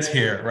week it gets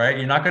here, right?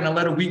 You're not going to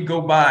let a week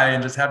go by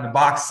and just have the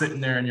box sitting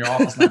there in your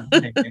office not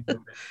doing anything with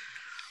it.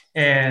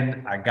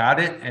 And I got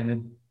it, and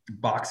the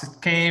box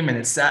came and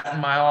it sat in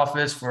my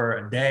office for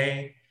a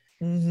day,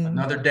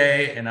 another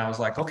day, and I was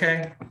like,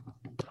 okay,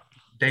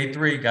 day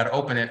 3, got to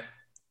open it.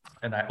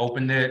 And I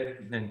opened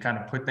it and kind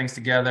of put things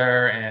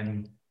together,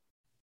 and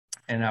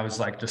I was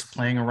like just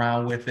playing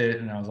around with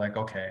it, and I was like,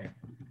 okay.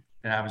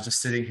 And I was just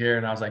sitting here,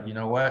 and I was like, you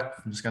know what?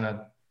 I'm just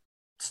gonna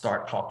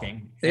start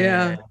talking.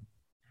 Yeah.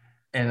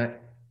 And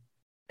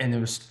there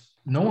was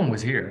no one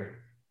was here.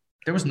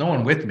 There was no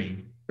one with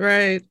me.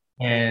 Right.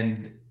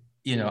 And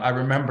I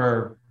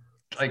remember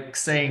like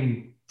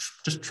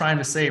just trying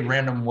to say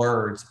random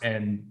words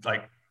and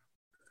like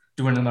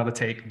doing another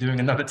take.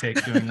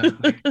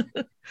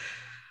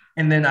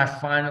 And then I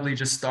finally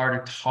just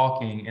started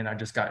talking and I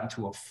just got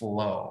into a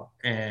flow,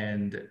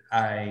 and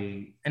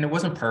it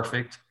wasn't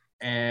perfect.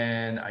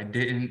 And I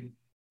didn't,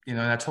 and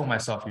I told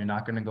myself, you're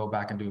not going to go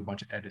back and do a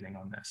bunch of editing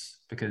on this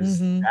because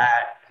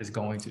that is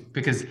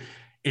because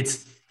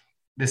it's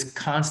this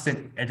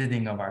constant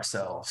editing of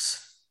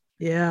ourselves.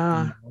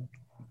 Yeah.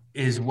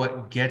 Is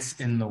what gets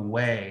in the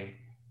way.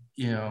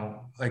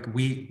 Like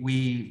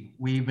we've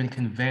been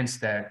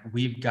convinced that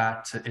we've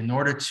got to, in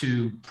order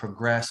to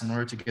progress, in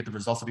order to get the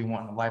results that we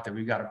want in life, that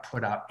we've got to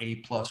put out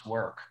A+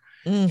 work.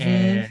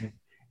 And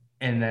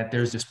that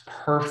there's this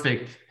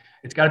perfect,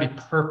 it's got to be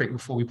perfect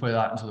before we put it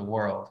out into the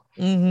world.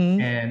 And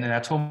then I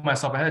told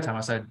myself ahead of time,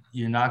 I said,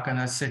 you're not going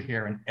to sit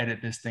here and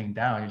edit this thing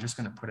down. You're just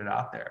going to put it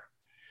out there.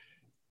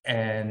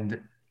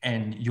 And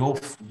you'll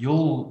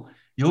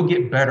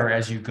get better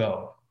as you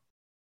go.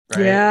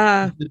 Right?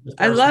 Yeah.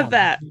 I love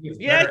that.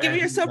 Yeah. Give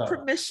you yourself go.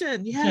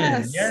 permission.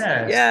 Yes.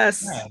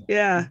 Yes.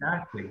 Yeah.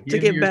 Exactly. To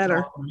get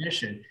better.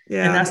 Permission.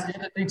 Yeah. And that's the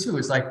other thing too.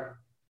 It's like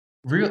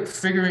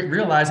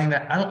realizing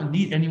that I don't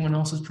need anyone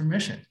else's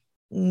permission.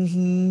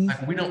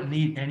 Like we don't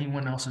need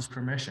anyone else's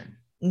permission.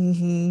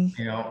 And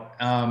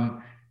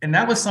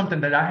that was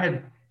something that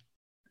I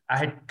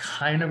had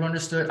kind of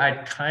understood.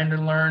 I'd kind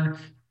of learned,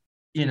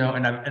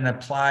 and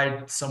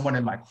applied somewhat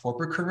in my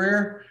corporate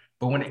career.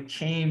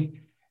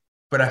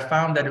 But I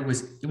found that it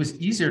was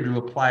easier to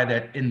apply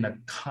that in the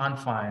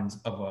confines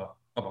of a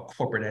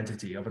corporate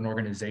entity, of an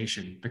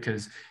organization,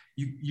 because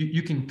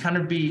you can kind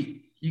of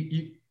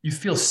you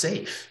feel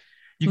safe.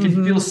 You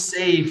can feel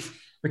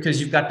safe because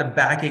you've got the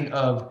backing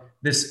of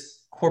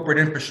this corporate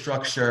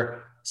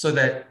infrastructure, so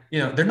that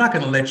they're not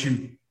going to let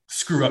you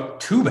screw up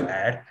too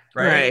bad,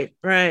 right?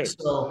 Right.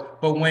 So,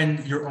 but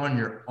when you're on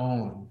your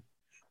own,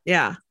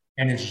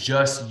 and it's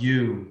just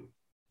you,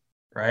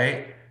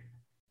 right?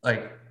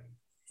 Like,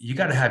 you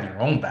got to have your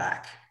own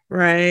back,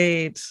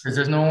 right? Because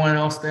there's no one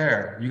else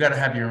there. You got to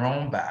have your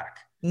own back.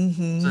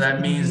 So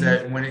that means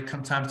that when it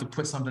comes time to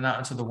put something out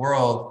into the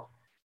world,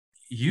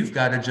 you've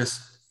got to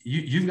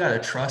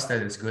trust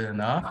that it's good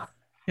enough.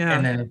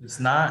 And then if it's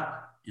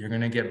not, you're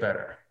going to get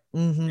better.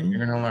 And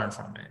you're going to learn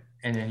from it.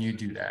 And then you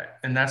do that.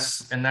 And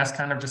that's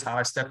kind of just how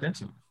I stepped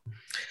into it.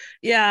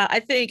 Yeah, I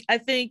think,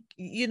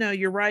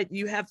 you're right.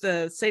 You have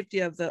the safety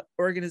of the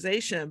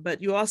organization,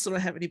 but you also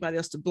don't have anybody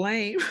else to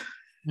blame.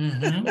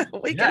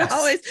 We can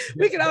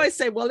always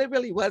say, well, it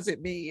really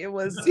wasn't me. It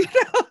was, it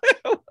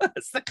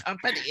was the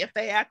company if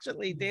they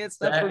actually did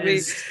stuff for me.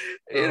 So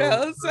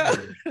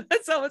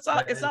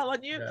it's all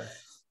on you.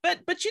 but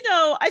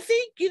I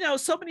think,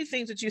 so many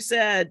things that you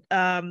said,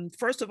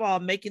 first of all,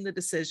 making the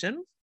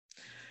decision,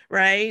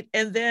 right?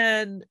 And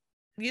then,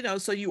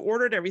 so you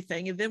ordered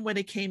everything. And then when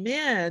it came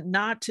in,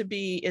 not to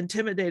be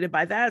intimidated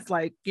by that, it's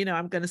like,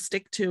 I'm going to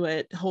stick to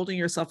it, holding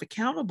yourself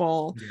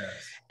accountable,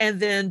 Yes. and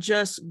then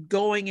just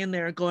going in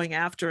there and going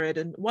after it.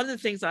 And one of the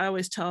things I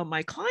always tell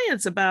my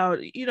clients about,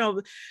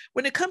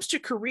 when it comes to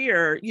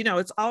career,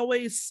 it's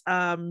always,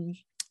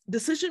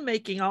 decision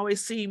making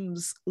always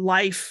seems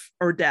life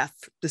or death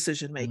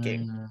decision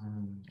making.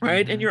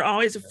 Right. And you're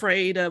always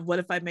afraid of, what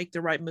if I make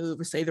the right move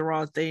or say the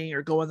wrong thing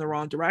or go in the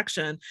wrong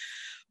direction?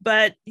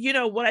 But,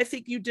 what I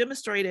think you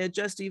demonstrated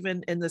just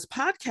even in this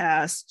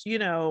podcast,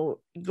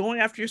 going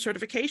after your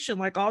certification,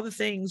 like all the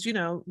things,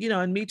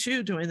 and me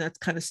too, doing that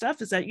kind of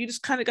stuff, is that you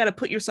just kind of got to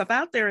put yourself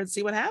out there and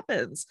see what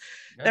happens.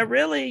 Yeah. That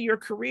really your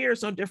career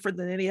is no different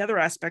than any other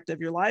aspect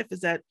of your life, is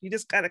that you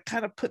just got to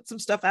kind of put some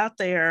stuff out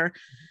there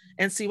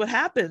and see what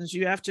happens.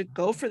 You have to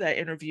go for that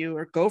interview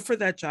or go for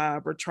that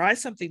job or try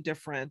something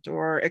different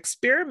or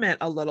experiment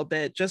a little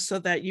bit, just so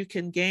that you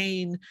can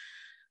gain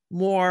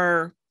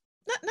more,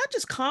 not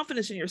just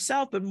confidence in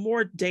yourself, but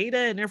more data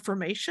and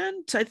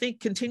information to, I think,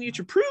 continue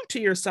to prove to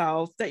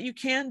yourself that you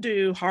can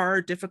do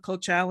hard,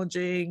 difficult,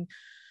 challenging,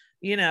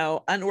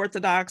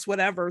 unorthodox,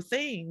 whatever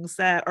things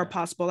that are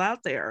possible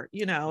out there,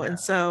 And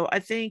so I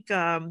think,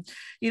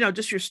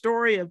 just your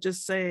story of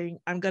just saying,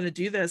 I'm going to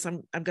do this,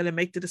 I'm going to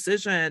make the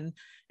decision,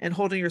 and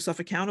holding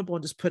yourself accountable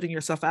and just putting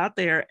yourself out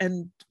there.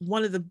 And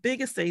one of the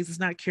biggest things is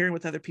not caring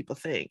what other people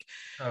think.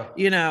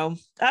 I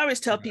always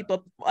tell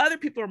people, other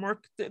people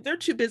are they're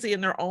too busy in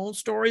their own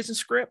stories and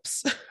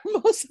scripts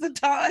most of the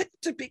time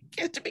to be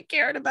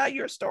caring about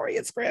your story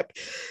and script,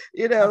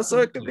 so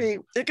it could be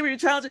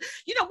challenging.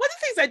 One of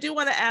the things I do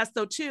want to ask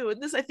though too,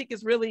 and this I think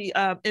is really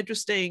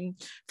interesting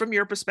from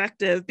your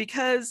perspective,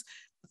 because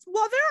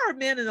while there are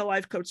men in the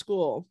life coach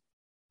school,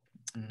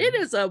 it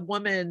is a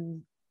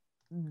woman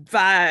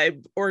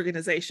vibe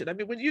organization. I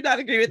mean, would you not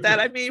agree with that?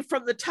 I mean,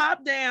 from the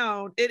top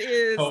down, it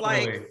is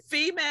like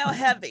female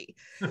heavy.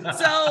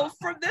 So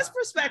from this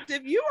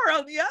perspective, you are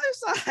on the other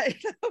side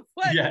of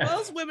what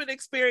most women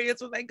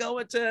experience when they go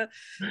into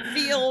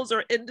fields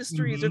or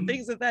industries or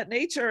things of that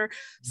nature.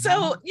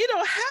 So,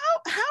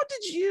 how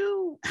did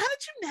you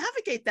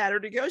navigate that or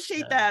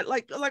negotiate that?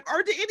 Like,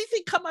 or did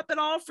anything come up at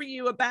all for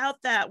you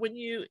about that when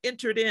you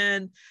entered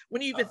in,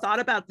 when you even thought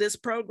about this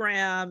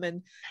program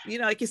and,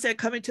 like you said,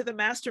 coming to the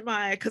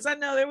mastermind? Because I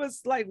know there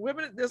was like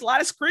women, there's a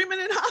lot of screaming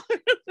and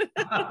hollering.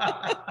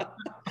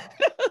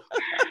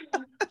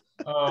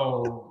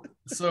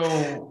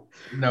 So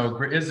no,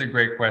 it's a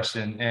great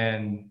question,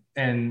 and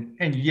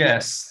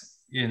yes,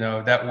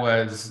 that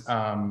was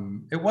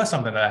it was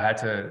something that I had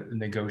to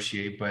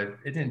negotiate, but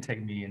it didn't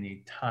take me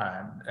any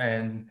time.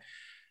 And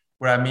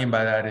what I mean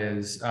by that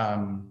is,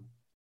 when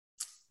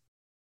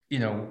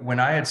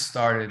I had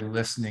started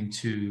listening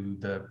to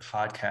the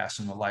podcast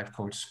in the life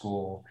coach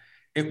school,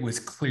 it was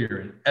clear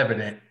and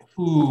evident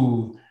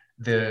who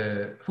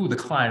the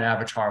client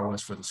avatar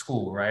was for the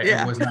school, right?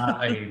 Yeah. It was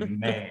not a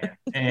man.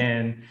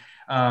 And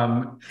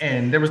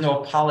there was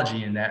no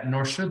apology in that,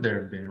 nor should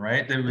there have been,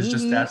 right? There was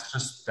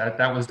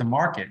that was the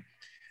market.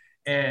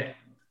 And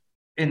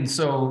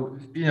so,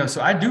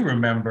 so I do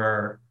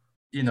remember,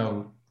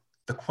 the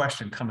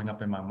question coming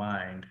up in my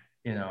mind,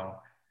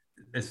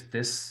 is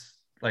this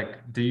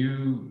like, could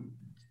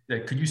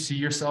you see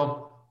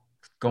yourself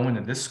going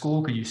to this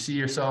school? Could you see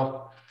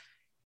yourself?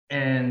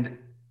 And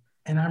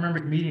I remember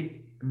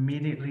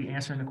immediately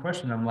answering the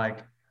question. I'm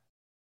like,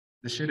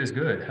 the shit is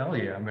good. Hell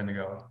yeah, I'm gonna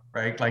go.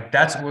 Right? Like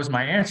that was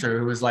my answer.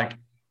 It was like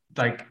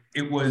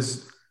it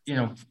was,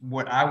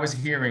 what I was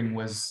hearing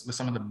was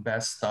some of the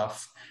best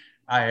stuff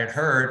I had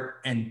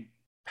heard, and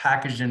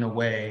packaged in a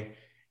way,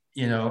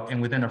 and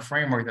within a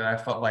framework that I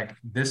felt like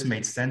this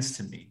made sense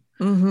to me.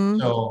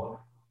 So,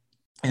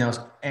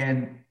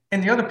 and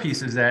the other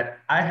piece is that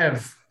I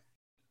have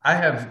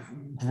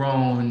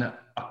grown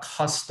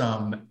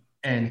accustomed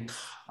and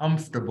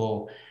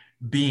comfortable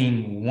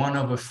being one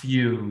of a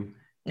few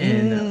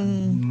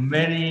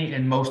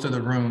in most of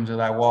the rooms that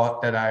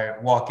I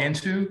walk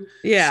into.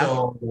 Yeah.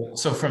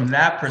 So from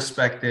that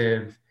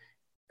perspective,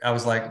 I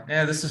was like,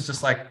 yeah, this will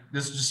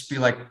just be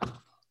like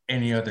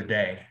any other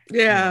day.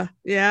 Yeah.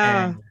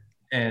 Yeah.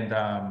 And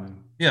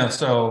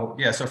so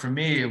for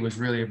me, it was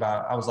really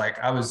about, I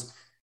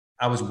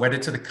was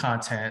wedded to the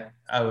content.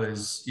 I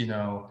was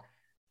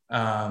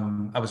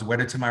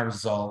wedded to my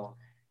result.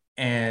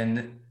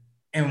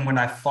 And when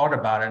I thought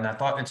about it and I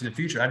thought into the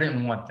future, I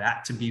didn't want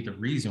that to be the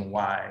reason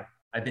why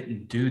I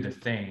didn't do the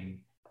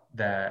thing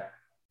that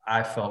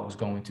I felt was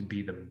going to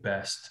be the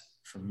best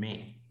for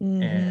me.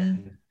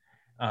 And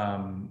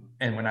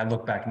when I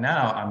look back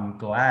now, I'm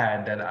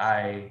glad that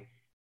I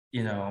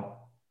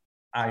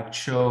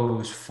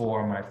chose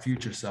for my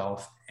future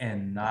self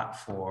and not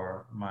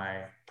for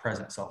my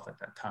present self at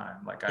that time.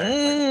 Like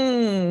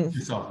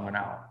future self went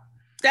out.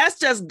 That's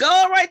just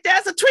gold right there.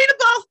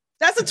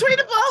 That's a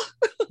tweetable.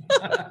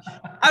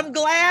 I'm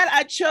glad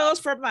I chose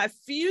for my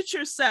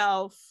future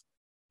self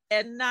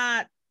and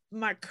not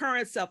my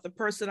current self, the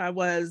person I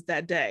was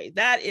that day.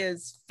 That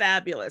is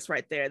fabulous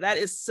right there. That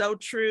is so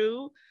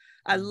true.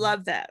 I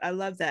love that. I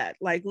love that.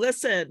 Like,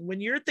 listen, when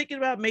you're thinking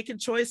about making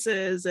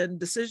choices and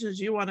decisions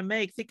you want to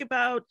make, think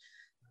about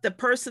the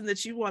person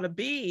that you want to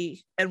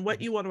be and what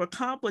you want to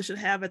accomplish and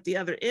have at the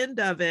other end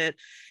of it,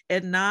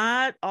 and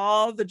not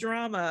all the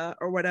drama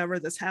or whatever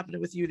that's happening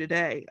with you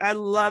today. I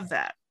love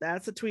that.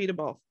 That's a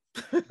tweetable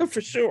for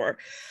sure.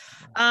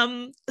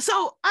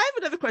 So I have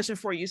another question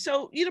for you.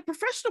 So,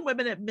 professional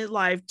women at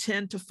midlife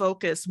tend to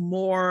focus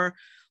more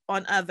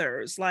on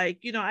others. Like,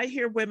 I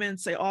hear women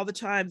say all the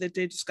time that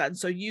they've just gotten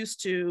so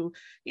used to,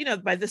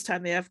 by this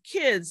time they have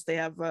kids, they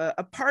have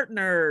a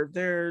partner,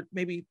 they're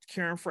maybe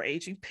caring for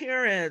aging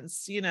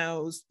parents,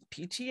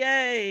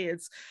 PTA.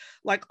 It's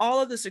like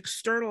all of this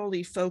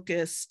externally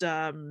focused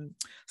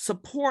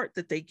support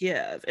that they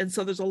give. And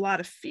so there's a lot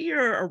of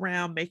fear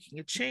around making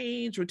a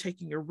change or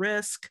taking a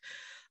risk,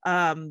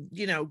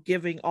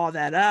 giving all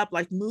that up,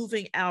 like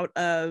moving out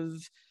of,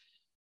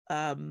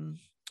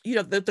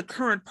 the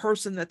current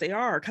person that they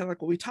are, kind of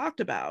like what we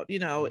talked about,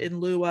 in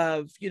lieu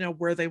of,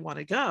 where they want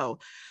to go.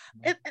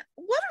 And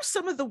what are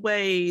some of the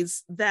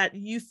ways that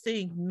you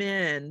think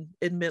men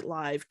in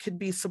midlife can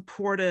be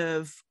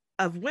supportive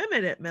of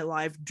women at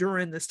midlife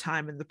during this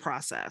time in the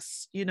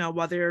process,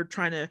 while they're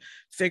trying to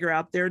figure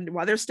out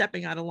while they're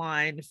stepping out of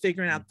line,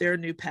 figuring out their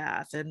new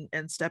path and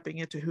stepping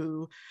into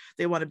who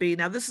they want to be?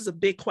 Now, this is a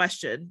big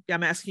question.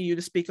 I'm asking you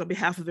to speak on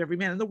behalf of every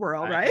man in the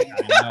world, right?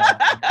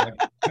 I know.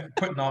 Like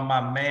putting on my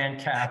man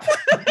cap.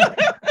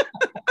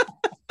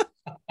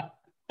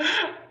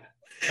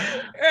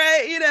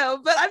 Right,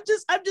 but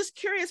I'm just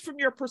curious from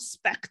your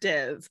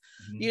perspective,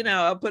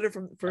 I'll put it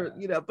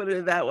put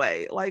it that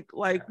way. Like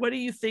what do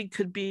you think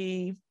could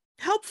be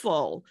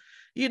helpful,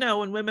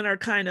 when women are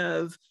kind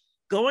of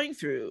going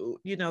through,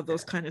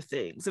 those kind of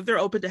things, if they're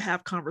open to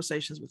have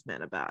conversations with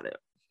men about it?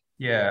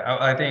 Yeah,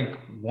 I think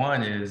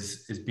one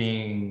is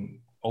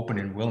being open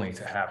and willing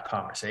to have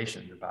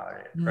conversations about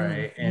it,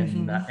 right?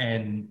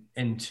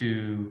 And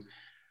to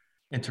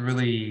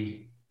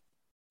really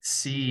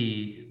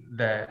see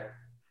that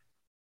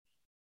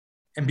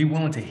and be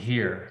willing to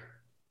hear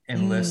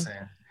and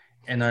listen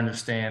and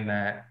understand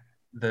that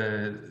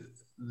the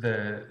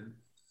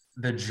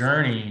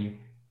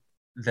journey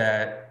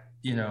that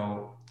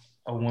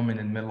a woman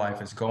in midlife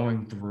is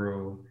going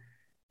through,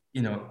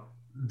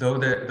 though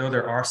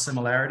there are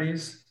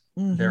similarities,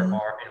 there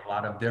are a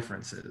lot of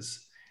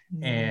differences.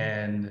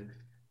 And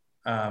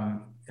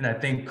I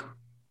think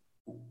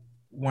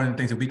one of the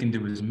things that we can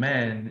do as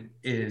men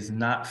is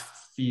not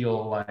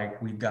feel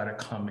like we've got to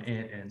come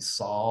in and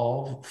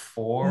solve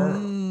for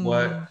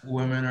what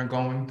women are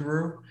going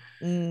through.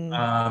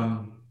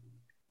 And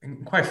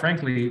quite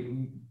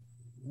frankly,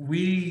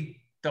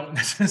 we don't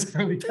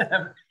necessarily have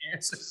the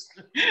answers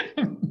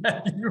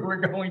that you are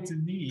going to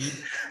need,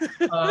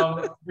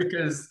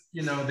 because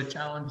the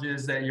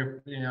challenges that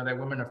that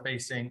women are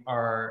facing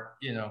are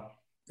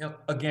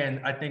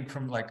again, I think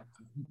from like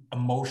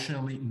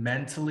emotionally,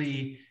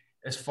 mentally,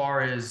 as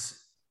far as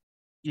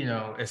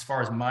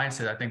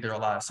mindset, I think there are a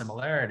lot of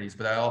similarities,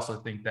 but I also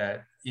think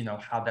that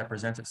how that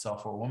presents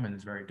itself for a woman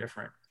is very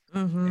different.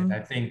 And I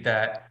think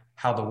that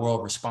how the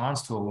world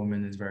responds to a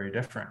woman is very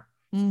different.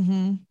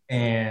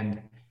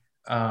 And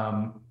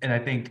I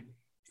think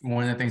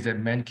one of the things that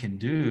men can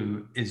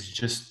do is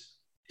just,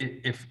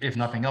 if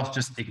nothing else,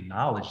 just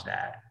acknowledge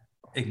that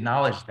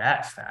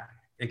fact,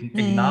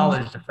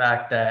 acknowledge the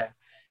fact that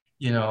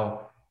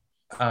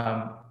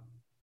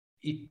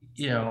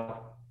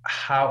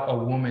how a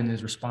woman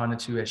is responded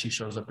to as she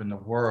shows up in the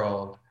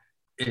world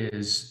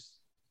is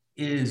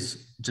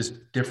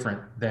just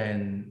different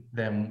than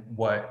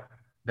what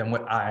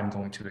I'm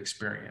going to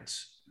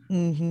experience.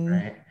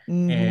 Right.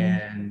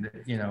 And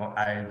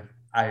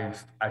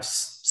I've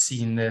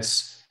seen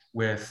this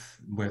with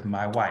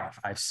my wife.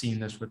 I've seen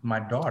this with my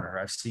daughter.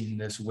 I've seen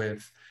this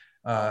with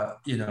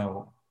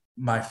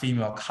my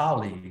female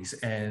colleagues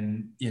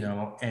and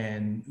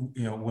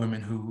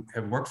women who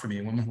have worked for me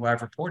and women who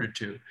I've reported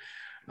to.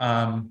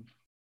 So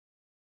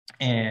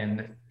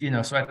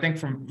I think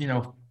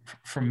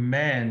from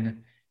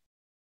men,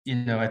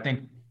 I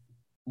think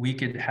we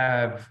could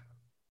have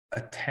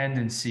a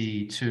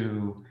tendency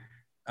to,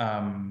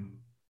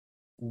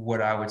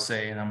 what I would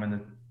say, and I'm going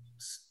to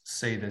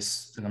say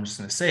this, and I'm just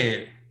going to say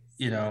it,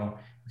 we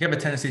have a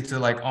tendency to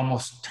like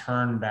almost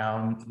turn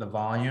down the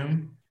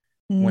volume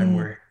when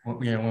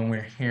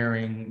we're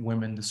hearing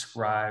women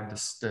describe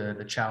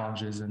the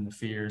challenges and the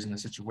fears and the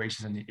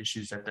situations and the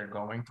issues that they're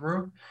going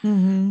through.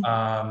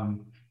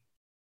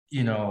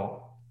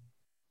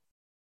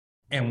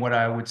 And what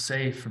I would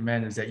say for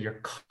men is that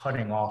you're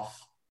cutting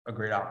off a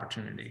great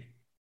opportunity.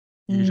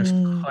 You're just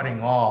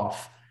cutting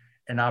off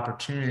an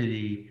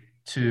opportunity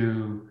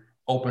to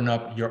open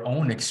up your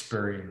own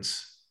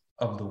experience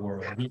of the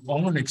world, your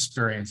own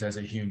experience as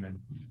a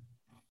human.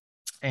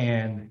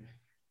 And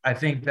I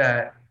think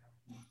that,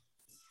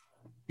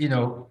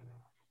 and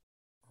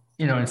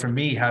for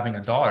me, having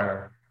a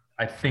daughter,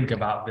 I think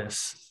about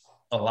this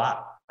a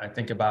lot. I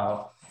think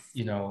about,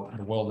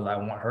 the world that I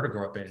want her to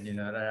grow up in,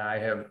 and I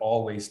have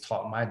always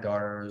taught my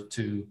daughter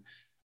to,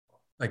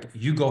 like,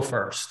 you go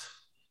first.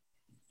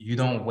 You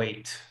don't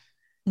wait.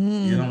 You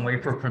Mm, don't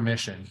wait for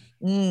permission,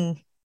 mm,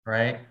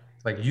 right?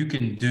 Like, you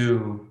can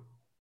do,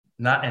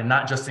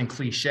 not just in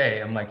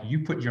cliche. I'm like, you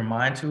put your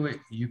mind to it,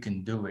 you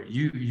can do it.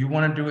 You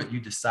want to do it, you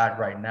decide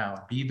right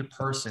now. Be the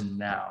person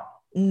now.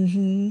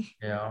 mm-hmm,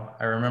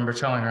 I remember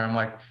telling her, I'm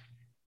like,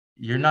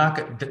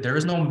 there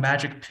is no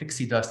magic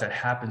pixie dust that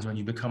happens when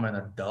you become an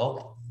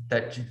adult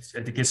that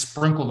gets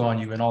sprinkled on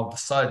you, and all of a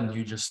sudden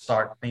you just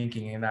start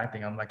thinking and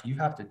acting. I'm like, you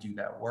have to do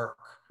that work.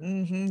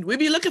 mm-hmm. We'd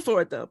be looking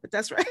for it though, but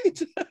that's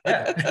right.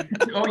 Yeah.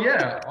 Oh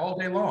yeah, all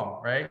day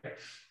long, right?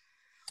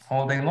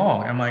 All day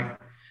long. I'm like,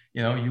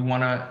 you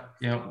want to,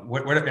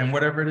 and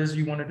whatever it is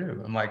you want to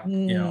do. I'm like,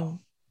 Mm,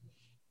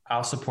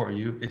 I'll support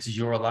you. It's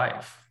your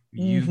life.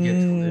 You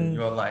get to live mm-hmm,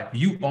 your life.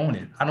 You own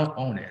it. I don't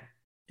own it.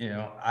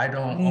 I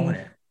don't own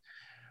mm, it.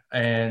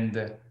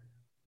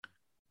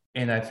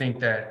 And I think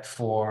that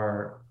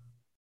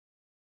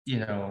you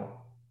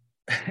know,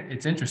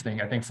 it's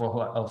interesting. I think for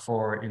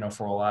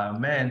a lot of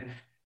men,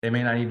 they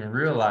may not even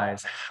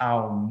realize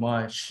how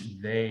much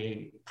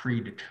they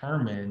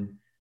predetermine,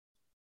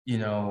 you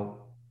know,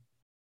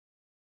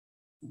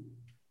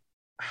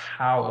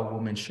 how a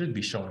woman should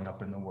be showing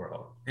up in the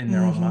world in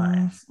their own mm-hmm,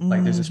 minds.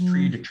 Like, there's this mm-hmm,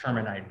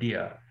 predetermined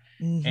idea.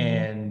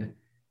 mm-hmm.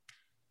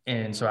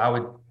 And so I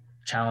would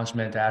challenge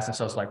men to ask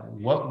themselves, like,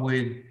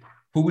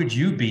 who would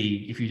you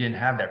be if you didn't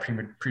have that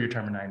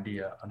predetermined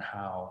idea on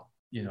how,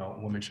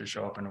 women should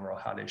show up in the world,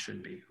 how they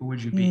should be? Who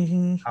would you be?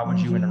 Mm-hmm, How would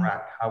you mm-hmm.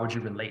 interact? How would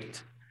you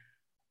relate?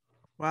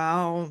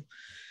 Wow.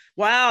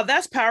 Wow,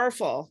 that's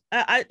powerful.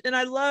 I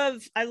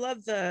love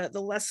the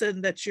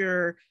lesson that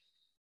you're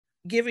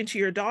giving to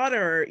your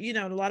daughter. In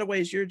a lot of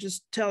ways you're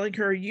just telling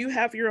her you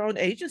have your own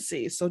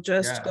agency, so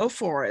just Yeah. go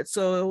for it.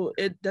 So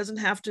it doesn't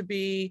have to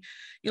be,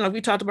 like we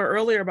talked about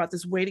earlier about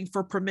this waiting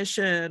for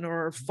permission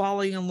or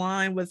falling in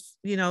line with,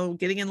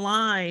 getting in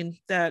line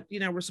that,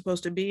 we're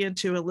supposed to be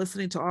into, and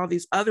listening to all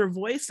these other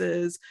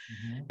voices,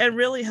 Mm-hmm. and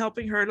really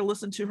helping her to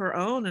listen to her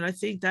own. And I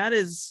think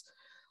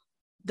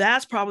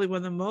that's probably one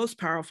of the most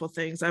powerful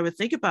things I would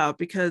think about,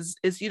 because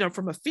it's,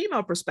 from a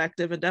female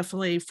perspective, and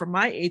definitely from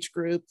my age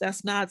group,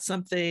 that's not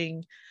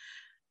something.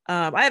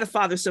 I had a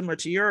father similar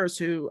to yours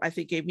who I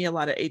think gave me a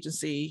lot of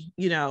agency,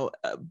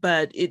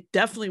 but it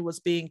definitely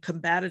was being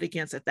combated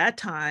against at that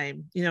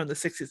time, in the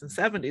 60s and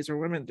 70s, where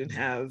women didn't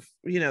have,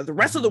 the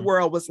rest of the Mm-hmm.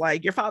 world was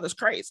like, your father's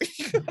crazy.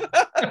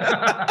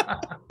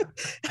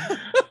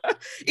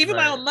 Even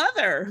my Right. own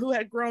mother, who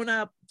had grown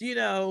up,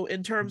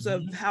 in terms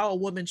of Mm-hmm. how a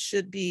woman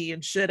should be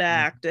and should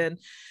act, and,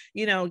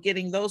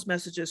 getting those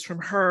messages from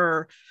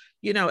her,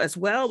 as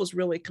well, was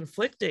really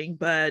conflicting.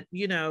 But,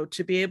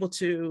 to be able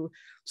to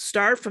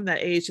start from that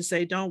age to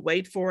say, don't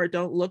wait for it,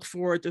 don't look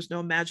for it, there's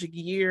no magic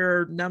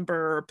year,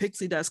 number, or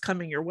pixie dust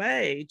coming your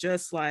way,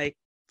 just like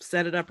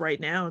set it up right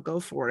now and go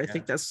for it. I Yeah.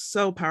 think that's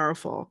so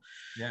powerful,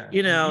 Yeah.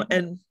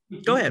 and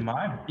go ahead.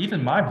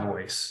 Even my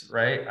voice,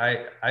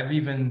 right? I've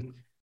even,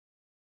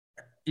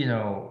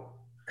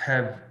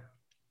 have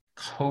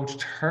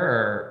coached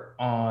her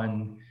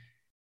on,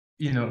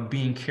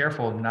 being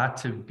careful not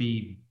to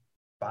be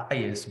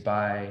biased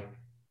by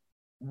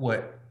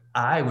what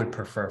I would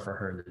prefer for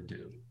her to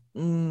do.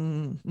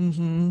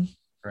 Mm-hmm.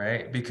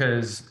 Right.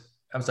 Because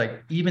I was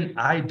like, even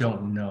I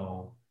don't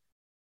know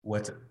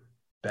what's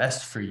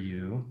best for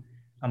you.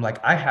 I'm like,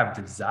 I have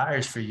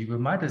desires for you, but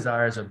my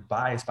desires are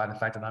biased by the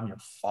fact that I'm your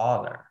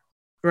father.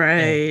 And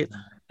Right.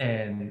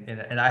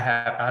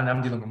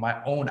 I'm dealing with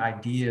my own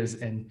ideas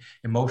and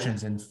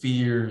emotions and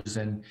fears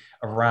and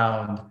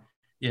around,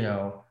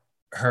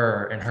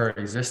 her and her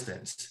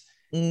existence,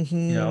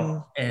 Mm-hmm.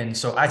 and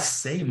so I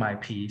say my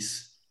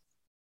piece,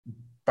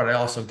 but I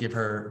also give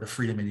her the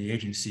freedom and the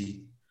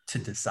agency to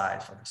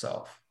decide for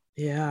herself.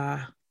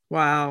 Yeah.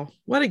 Wow.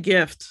 What a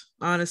gift,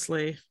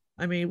 honestly.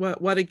 I mean,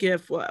 what a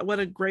gift. What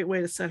a great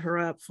way to set her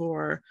up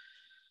for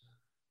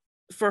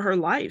her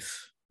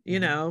life,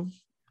 Mm-hmm.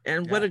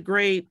 and what Yeah. a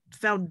great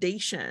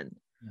foundation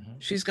Mm-hmm.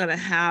 she's going to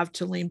have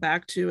to lean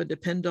back to and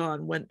depend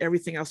on when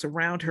everything else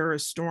around her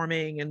is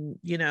storming and,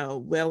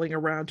 wailing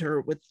around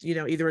her with,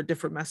 either a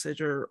different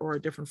message or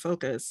a different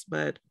focus.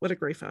 But what a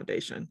great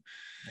foundation.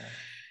 Yeah.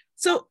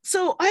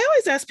 So I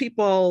always ask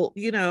people,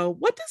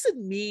 what does it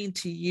mean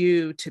to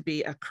you to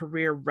be a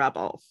career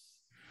rebel?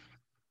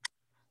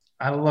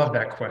 I love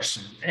that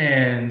question.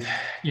 And,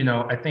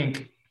 I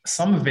think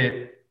some of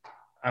it,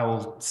 I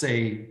will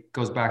say,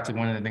 goes back to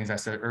one of the things I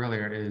said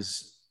earlier,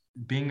 is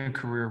being a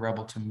career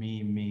rebel to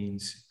me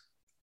means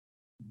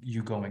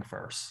you going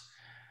first.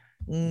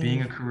 Being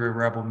Mm, a career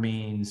rebel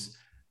means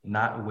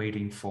not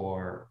waiting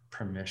for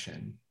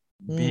permission.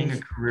 Being mm,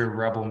 a career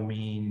rebel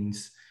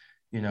means,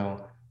 you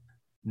know,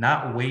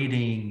 not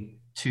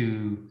waiting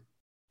to,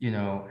 you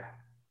know,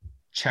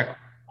 check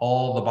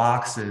all the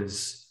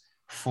boxes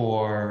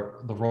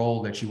for the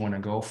role that you want to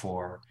go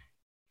for,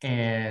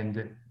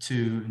 and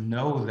to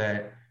know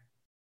that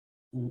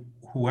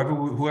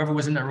whoever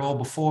was in that role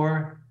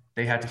before,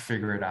 they had to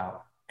figure it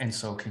out, and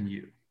so can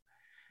you.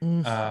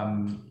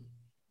 Mm.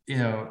 You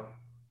know,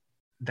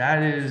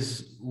 that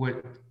is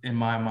what, in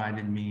my mind,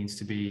 it means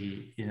to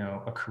be, you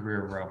know, a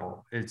career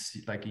rebel. It's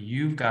like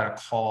you've got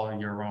to call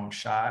your own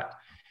shot,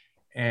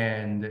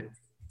 and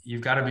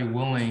you've got to be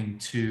willing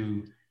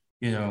to,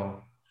 you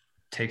know,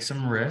 take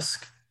some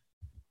risk.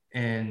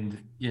 And,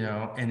 you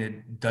know, and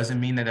it doesn't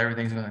mean that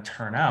everything's going to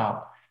turn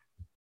out,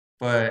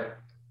 but,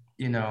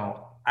 you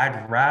know,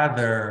 I'd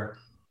rather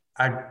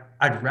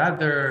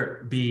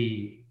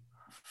be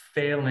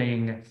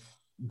failing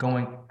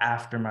going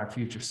after my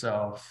future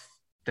self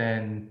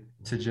than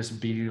to just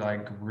be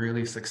like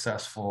really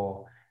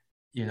successful,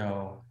 you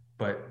know,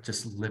 but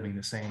just living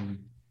the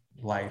same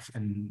life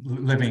and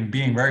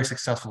being very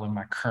successful in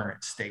my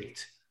current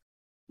state,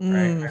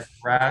 right? Mm. I'd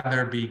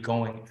rather be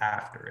going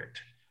after it.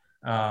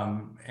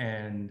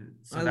 And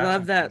so I that's,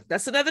 love that.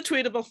 That's another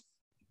tweetable.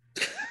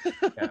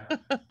 yeah.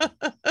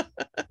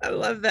 I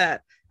love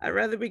that. I'd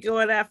rather be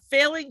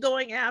failing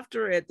going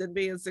after it than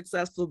being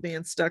successful,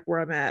 being stuck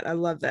where I'm at. I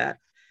love that.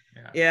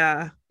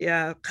 Yeah.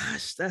 Yeah.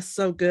 Gosh, that's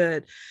so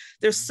good.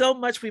 There's so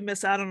much we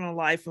miss out on in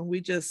life when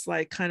we just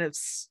like kind of,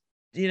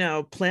 you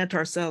know, plant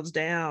ourselves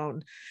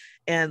down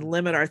and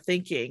limit our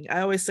thinking.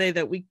 I always say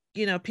that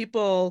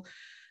people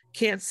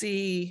can't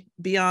see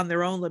beyond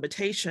their own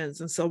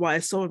limitations. And so why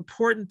it's so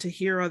important to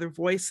hear other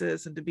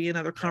voices and to be in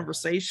other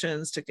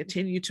conversations, to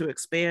continue to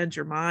expand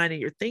your mind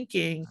and your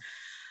thinking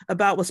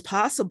about what's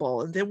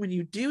possible. And then when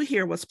you do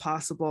hear what's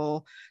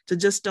possible, to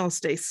just don't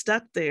stay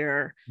stuck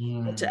there,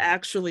 but to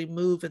actually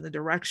move in the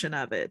direction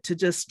of it, to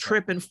just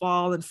trip and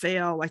fall and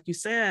fail, like you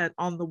said,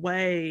 on the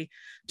way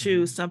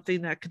to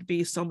something that could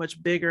be so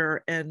much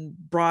bigger and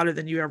broader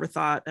than you ever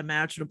thought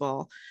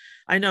imaginable.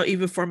 I know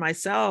even for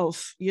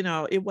myself, you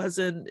know,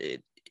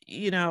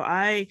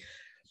 I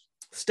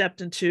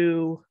stepped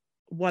into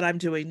what I'm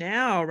doing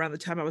now around the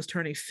time I was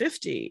turning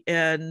 50,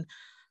 and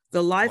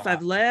the life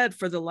I've led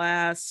for the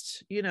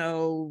last, you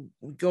know,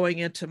 going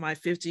into my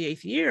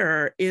 58th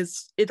year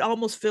it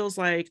almost feels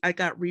like I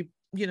got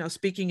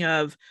speaking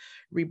of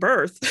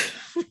rebirth,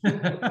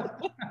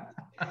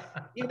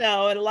 you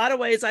know, in a lot of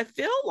ways, I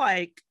feel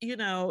like, you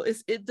know,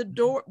 the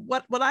door,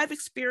 what I've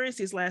experienced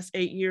these last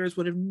 8 years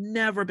would have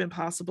never been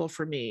possible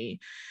for me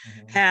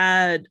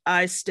had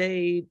I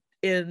stayed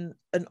in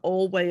an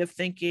old way of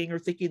thinking, or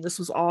thinking this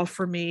was all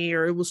for me,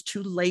 or it was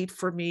too late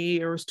for me,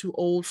 or it was too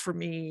old for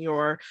me,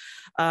 or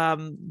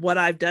what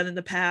I've done in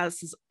the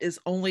past is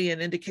only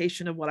an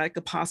indication of what I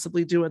could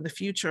possibly do in the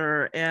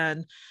future.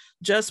 And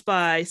just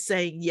by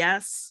saying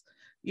yes,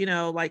 you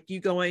know, like you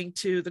going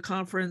to the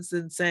conference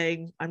and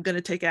saying, I'm going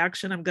to take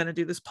action, I'm going to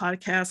do this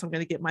podcast, I'm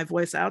going to get my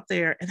voice out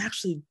there, and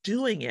actually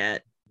doing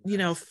it, you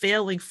know,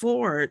 failing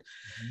forward,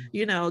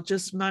 you know,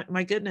 just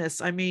my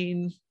goodness. I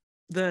mean,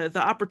 the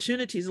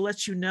opportunities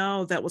let you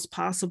know that what's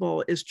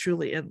possible is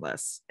truly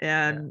endless.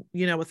 And,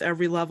 you know, with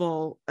every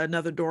level,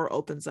 another door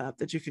opens up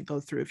that you can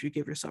go through if you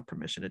give yourself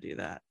permission to do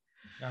that.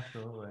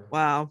 Absolutely.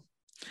 Wow.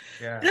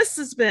 Yeah. This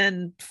has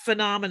been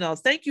phenomenal.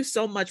 Thank you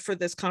so much for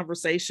this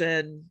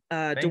conversation,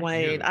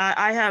 Duane.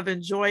 I have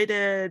enjoyed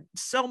it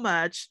so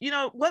much. You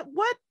know,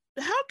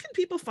 how can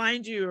people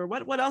find you, or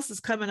what else is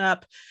coming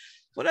up?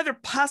 What other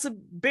possible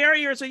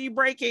barriers are you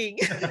breaking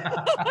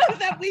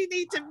that we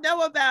need to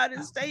know about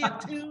and stay in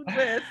tune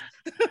with?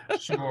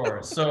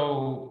 Sure.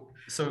 So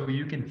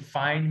you can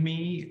find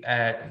me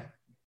at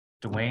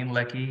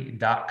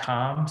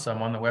DuaneLeckey.com. So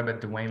I'm on the web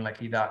at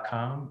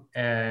DuaneLeckey.com.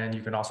 And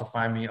you can also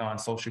find me on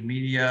social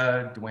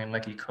media, Duane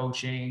Leckey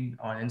Coaching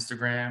on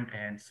Instagram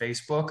and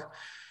Facebook.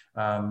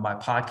 My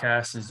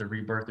podcast is The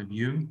Rebirth of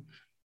You.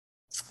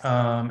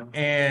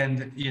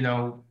 And, you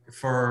know,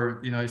 for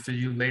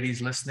you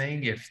ladies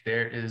listening, if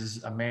there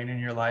is a man in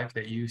your life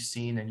that you've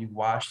seen and you've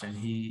watched, and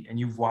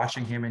you've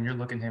watching him and you're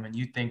looking at him and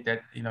you think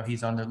that, you know,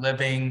 he's under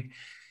living,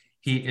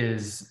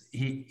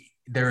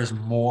 there is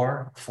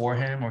more for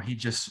him, or he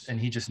just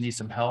needs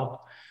some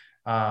help,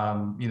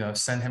 you know,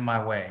 send him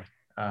my way.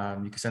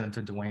 You can send him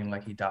to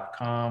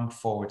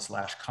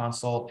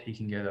DuaneLeckey.com/consult. He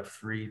can get a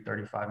free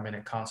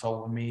 35-minute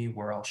consult with me,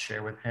 where I'll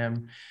share with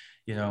him,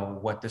 you know,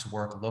 what this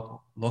work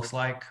looks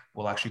like.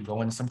 We'll actually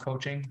go into some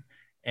coaching,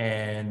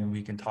 and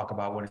we can talk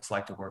about what it's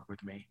like to work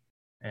with me.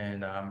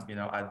 And, you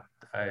know,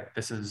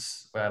 this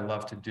is what I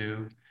love to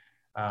do.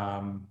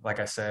 Like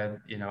I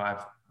said, you know, I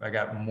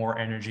got more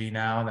energy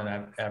now than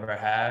I've ever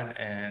had,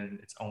 and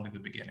it's only the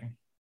beginning.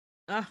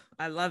 Oh,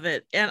 I love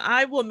it. And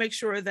I will make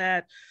sure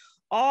that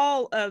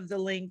all of the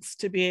links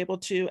to be able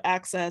to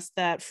access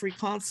that free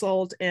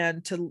consult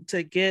and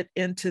to get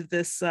into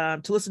this,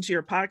 to listen to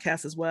your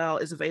podcast as well,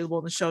 is available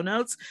in the show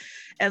notes.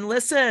 And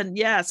listen,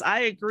 yes,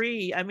 I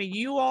agree. I mean,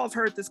 you all have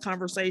heard this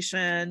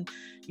conversation,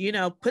 you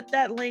know, put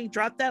that link,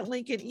 drop that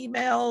link in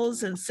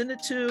emails and send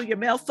it to your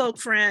male folk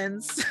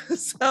friends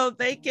so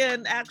they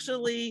can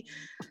actually,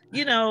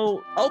 you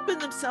know, open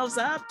themselves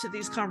up to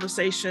these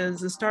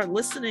conversations and start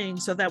listening,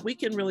 so that we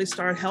can really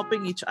start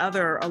helping each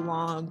other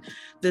along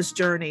this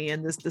journey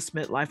and this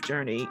midlife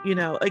journey. You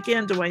know,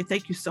 again, Duane,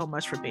 thank you so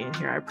much for being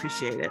here. I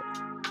appreciate it.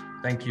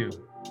 Thank you.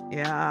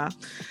 Yeah.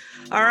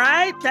 All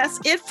right, that's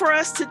it for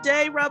us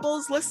today,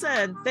 Rebels.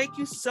 Listen, thank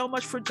you so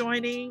much for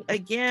joining.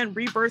 Again,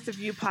 Rebirth of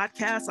You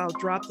podcast. I'll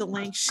drop the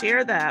link.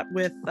 Share that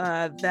with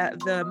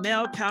the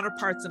male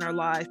counterparts in our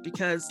life,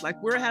 because like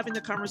we're having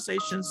the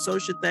conversation, so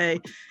should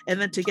they.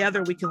 And then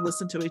together we can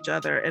listen to each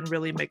other and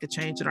really make a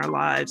change in our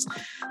lives.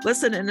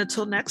 Listen, and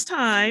until next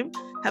time,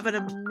 have an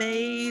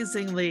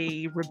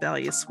amazingly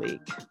rebellious week.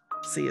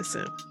 See you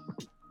soon.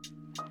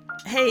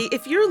 Hey,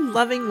 if you're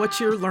loving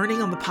what you're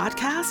learning on the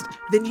podcast,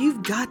 then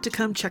you've got to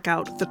come check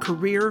out the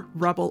Career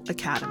Rebel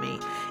Academy.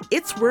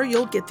 It's where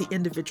you'll get the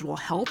individual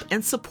help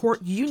and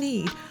support you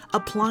need,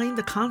 applying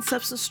the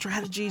concepts and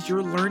strategies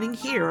you're learning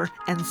here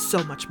and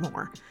so much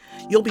more.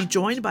 You'll be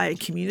joined by a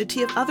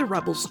community of other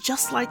rebels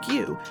just like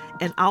you,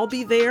 and I'll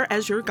be there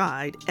as your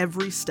guide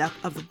every step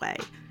of the way.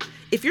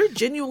 If you're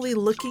genuinely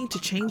looking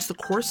to change the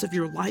course of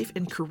your life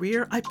and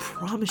career, I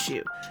promise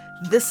you,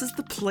 this is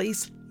the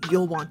place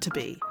you'll want to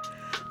be.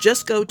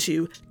 Just go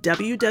to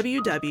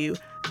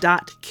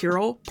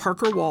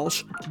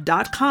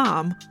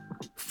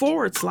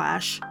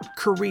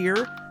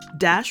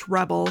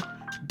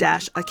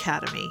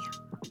www.carolparkerwalsh.com/career-rebel-academy.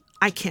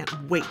 I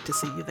can't wait to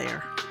see you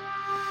there.